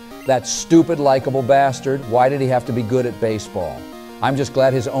accomplished. That stupid, likable bastard. Why did he have to be good at baseball? I'm just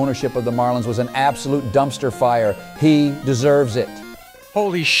glad his ownership of the Marlins was an absolute dumpster fire. He deserves it.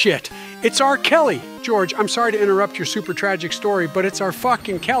 Holy shit. It's our Kelly. George, I'm sorry to interrupt your super tragic story, but it's our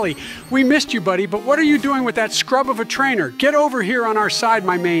fucking Kelly. We missed you, buddy, but what are you doing with that scrub of a trainer? Get over here on our side,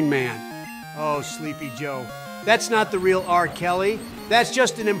 my main man. Oh, Sleepy Joe. That's not the real R. Kelly. That's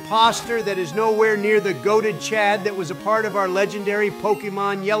just an imposter that is nowhere near the goated Chad that was a part of our legendary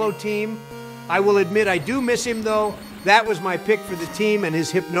Pokemon Yellow team. I will admit I do miss him, though. That was my pick for the team, and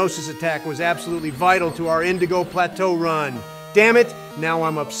his hypnosis attack was absolutely vital to our Indigo Plateau run. Damn it, now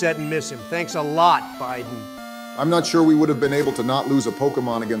I'm upset and miss him. Thanks a lot, Biden. I'm not sure we would have been able to not lose a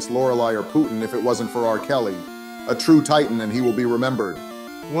Pokemon against Lorelei or Putin if it wasn't for R. Kelly. A true Titan, and he will be remembered.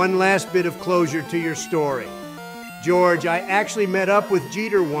 One last bit of closure to your story. George, I actually met up with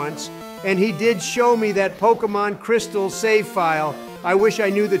Jeter once, and he did show me that Pokemon Crystal save file. I wish I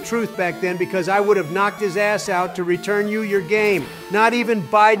knew the truth back then, because I would have knocked his ass out to return you your game. Not even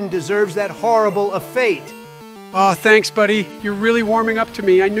Biden deserves that horrible a fate. Oh, thanks, buddy. You're really warming up to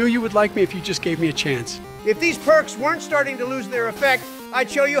me. I knew you would like me if you just gave me a chance. If these perks weren't starting to lose their effect,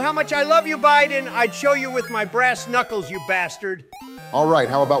 I'd show you how much I love you, Biden. I'd show you with my brass knuckles, you bastard. All right,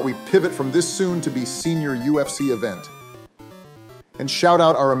 how about we pivot from this soon-to-be senior UFC event? And shout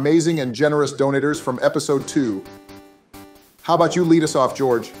out our amazing and generous donators from episode 2. How about you lead us off,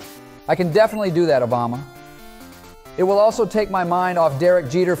 George? I can definitely do that, Obama. It will also take my mind off Derek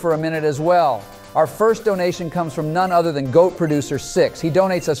Jeter for a minute as well. Our first donation comes from none other than GOAT Producer 6. He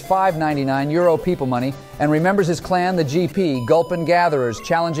donates us €5.99 Euro people money and remembers his clan, the GP, Gulpin Gatherers,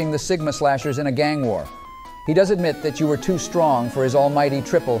 challenging the Sigma Slashers in a gang war. He does admit that you were too strong for his almighty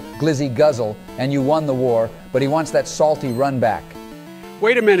triple, Glizzy Guzzle, and you won the war, but he wants that salty run back.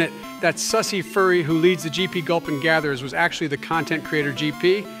 Wait a minute. That sussy furry who leads the GP Gulpin Gatherers was actually the content creator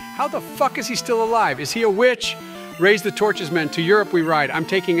GP? How the fuck is he still alive? Is he a witch? Raise the torches, men. To Europe we ride. I'm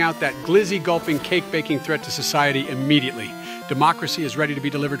taking out that glizzy gulping cake baking threat to society immediately. Democracy is ready to be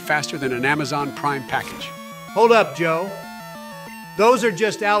delivered faster than an Amazon Prime package. Hold up, Joe. Those are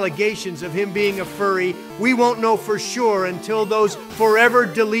just allegations of him being a furry. We won't know for sure until those forever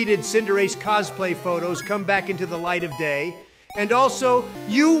deleted Cinderace cosplay photos come back into the light of day. And also,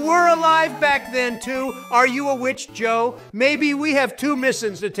 you were alive back then, too. Are you a witch, Joe? Maybe we have 2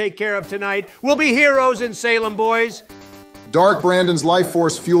 missings to take care of tonight. We'll be heroes in Salem, boys. Dark Brandon's life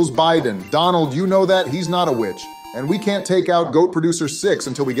force fuels Biden. Donald, you know that. He's not a witch. And we can't take out GOAT Producer 6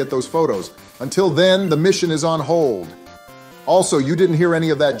 until we get those photos. Until then, the mission is on hold. Also, you didn't hear any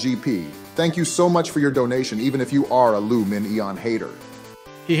of that GP. Thank you so much for your donation, even if you are a Lou Min Eon hater.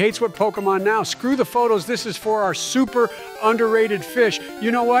 He hates what Pokemon now. Screw the photos. This is for our super underrated fish.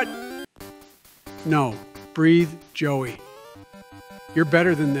 You know what? No. Breathe, Joey. You're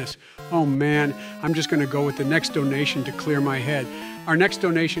better than this. Oh man, I'm just going to go with the next donation to clear my head. Our next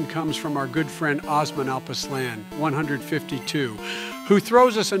donation comes from our good friend Osman Alpaslan, 152, who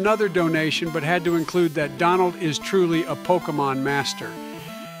throws us another donation but had to include that Donald is truly a Pokemon master.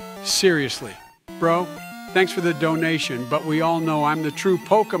 Seriously, bro. Thanks for the donation, but we all know I'm the true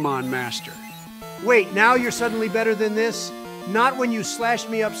Pokemon master. Wait, now you're suddenly better than this? Not when you slashed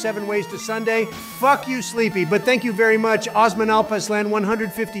me up 7 ways to Sunday? Fuck you, Sleepy, but thank you very much, Osman Alpaslan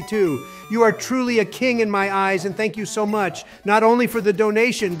 152. You are truly a king in my eyes, and thank you so much, not only for the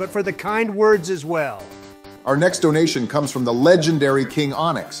donation, but for the kind words as well. Our next donation comes from the legendary King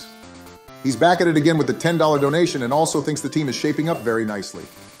Onyx. He's back at it again with the $10 donation and also thinks the team is shaping up very nicely.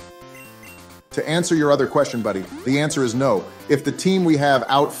 To answer your other question, buddy, the answer is no. If the team we have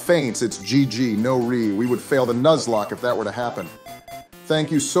outfaints, it's GG, no re. We would fail the Nuzlocke if that were to happen.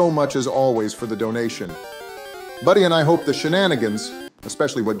 Thank you so much as always for the donation. Buddy and I hope the shenanigans,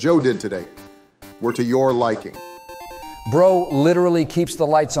 especially what Joe did today, were to your liking. Bro literally keeps the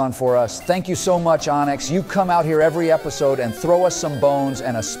lights on for us. Thank you so much, Onyx. You come out here every episode and throw us some bones,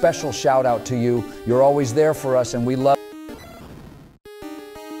 and a special shout out to you. You're always there for us and we love.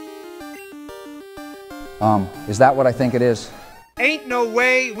 Is that what I think it is? Ain't no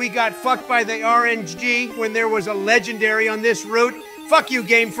way we got fucked by the RNG when there was a legendary on this route. Fuck you,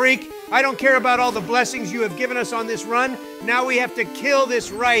 Game Freak. I don't care about all the blessings you have given us on this run. Now we have to kill this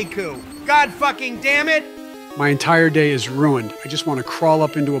Raikou. God fucking damn it! My entire day is ruined. I just want to crawl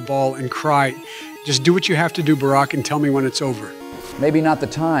up into a ball and cry. Just do what you have to do, Barack, and tell me when it's over. Maybe not the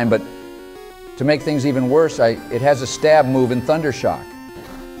time, but to make things even worse, it has a stab move in Thundershock.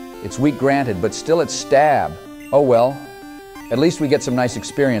 It's weak granted, but still it's stab. Oh well. At least we get some nice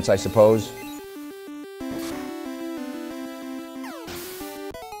experience, I suppose.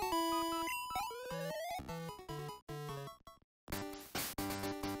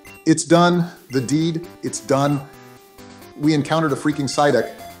 It's done. The deed, it's done. We encountered a freaking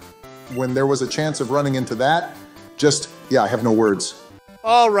Psyduck. When there was a chance of running into that, I have no words.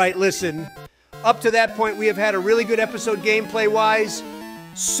 All right, listen. Up to that point, we have had a really good episode gameplay-wise.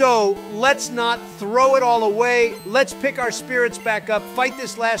 So let's not throw it all away. Let's pick our spirits back up, fight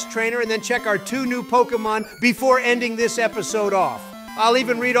this last trainer, and then check our 2 new Pokemon before ending this episode off. I'll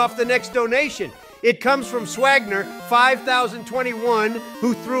even read off the next donation. It comes from Swagner, 5021,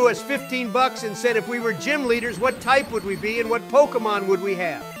 who threw us $15 and said if we were gym leaders, what type would we be and what Pokemon would we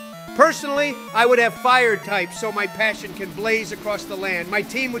have? Personally, I would have fire types so my passion can blaze across the land. My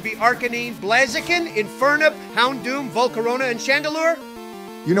team would be Arcanine, Blaziken, Infernup, Houndoom, Volcarona, and Chandelure.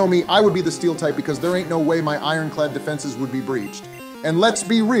 You know me, I would be the steel type because there ain't no way my ironclad defenses would be breached. And let's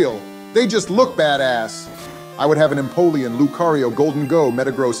be real, they just look badass. I would have an Empoleon, Lucario, Golden Go,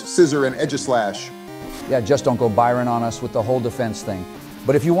 Metagross, Scissor, and Aegislash. Yeah, just don't go Byron on us with the whole defense thing.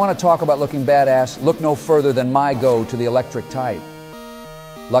 But if you want to talk about looking badass, look no further than my go to the electric type.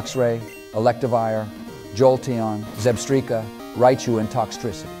 Luxray, Electivire, Jolteon, Zebstrika, Raichu, and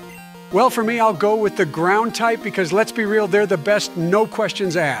Toxtricity. Well, for me, I'll go with the ground type because let's be real, they're the best, no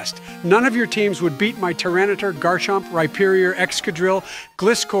questions asked. None of your teams would beat my Tyranitar, Garchomp, Rhyperior, Excadrill,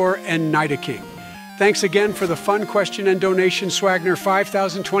 Gliscor, and Nidoking. Thanks again for the fun question and donation, Swagner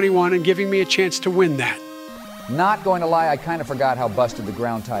 5021, and giving me a chance to win that. Not going to lie, I kind of forgot how busted the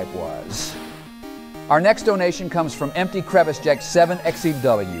ground type was. Our next donation comes from Empty Crevice Jack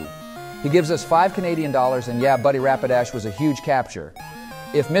 7XEW. He gives us $5 Canadian, and yeah, Buddy Rapidash was a huge capture.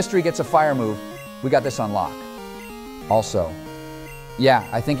 If Mystery gets a fire move, we got this on lock. Also, yeah,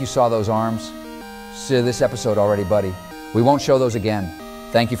 I think you saw those arms. See this episode already, buddy. We won't show those again.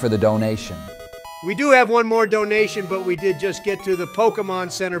 Thank you for the donation. We do have one more donation, but we did just get to the Pokemon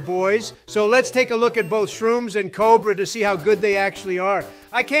Center, boys. So let's take a look at both Shrooms and Cobra to see how good they actually are.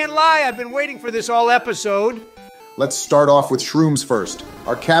 I can't lie, I've been waiting for this all episode. Let's start off with Shrooms first.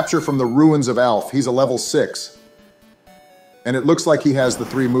 Our capture from the ruins of Alph. He's a level 6. And it looks like he has the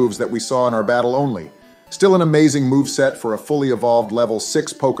 3 moves that we saw in our battle only. Still an amazing moveset for a fully evolved level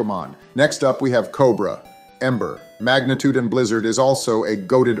 6 Pokemon. Next up we have Cobra. Ember, Magnitude, and Blizzard is also a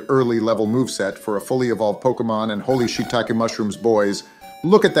goated early level moveset for a fully evolved Pokemon, and holy shiitake mushrooms, boys.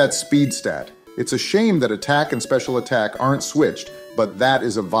 Look at that speed stat. It's a shame that attack and special attack aren't switched, but that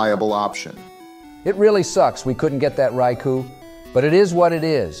is a viable option. It really sucks we couldn't get that Raikou, but it is what it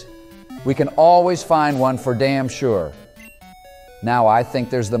is. We can always find one for damn sure. Now I think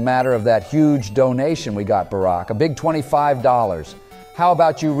there's the matter of that huge donation we got, Barack, a big $25. How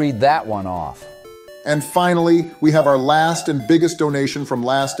about you read that one off? And finally, we have our last and biggest donation from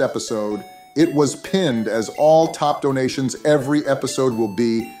last episode. It was pinned, as all top donations every episode will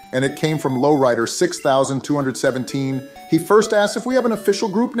be, and it came from Lowrider 6217. He first asked if we have an official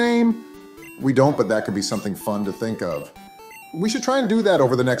group name. We don't, but that could be something fun to think of. We should try and do that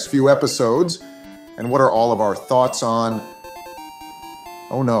over the next few episodes. And what are all of our thoughts on...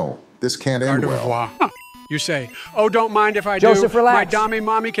 Oh no, this can't end well. You say, oh, don't mind if I Joseph, do. relax. My Dami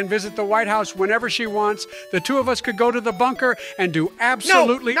mommy can visit the White House whenever she wants. The two of us could go to the bunker and do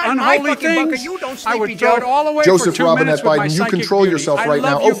absolutely no, not my unholy fucking things. bunker. You don't, Sleepy I would throw it Joe. all away Joseph for 2 Robinette minutes with my Biden, you psychic control beauty. yourself I right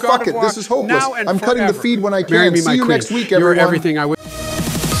love now. you, Oh, fuck God it, of War, this is hopeless. now and I'm cutting the forever. feed when I Marry can. me, See my you queen. next week, You're everyone. everything I would.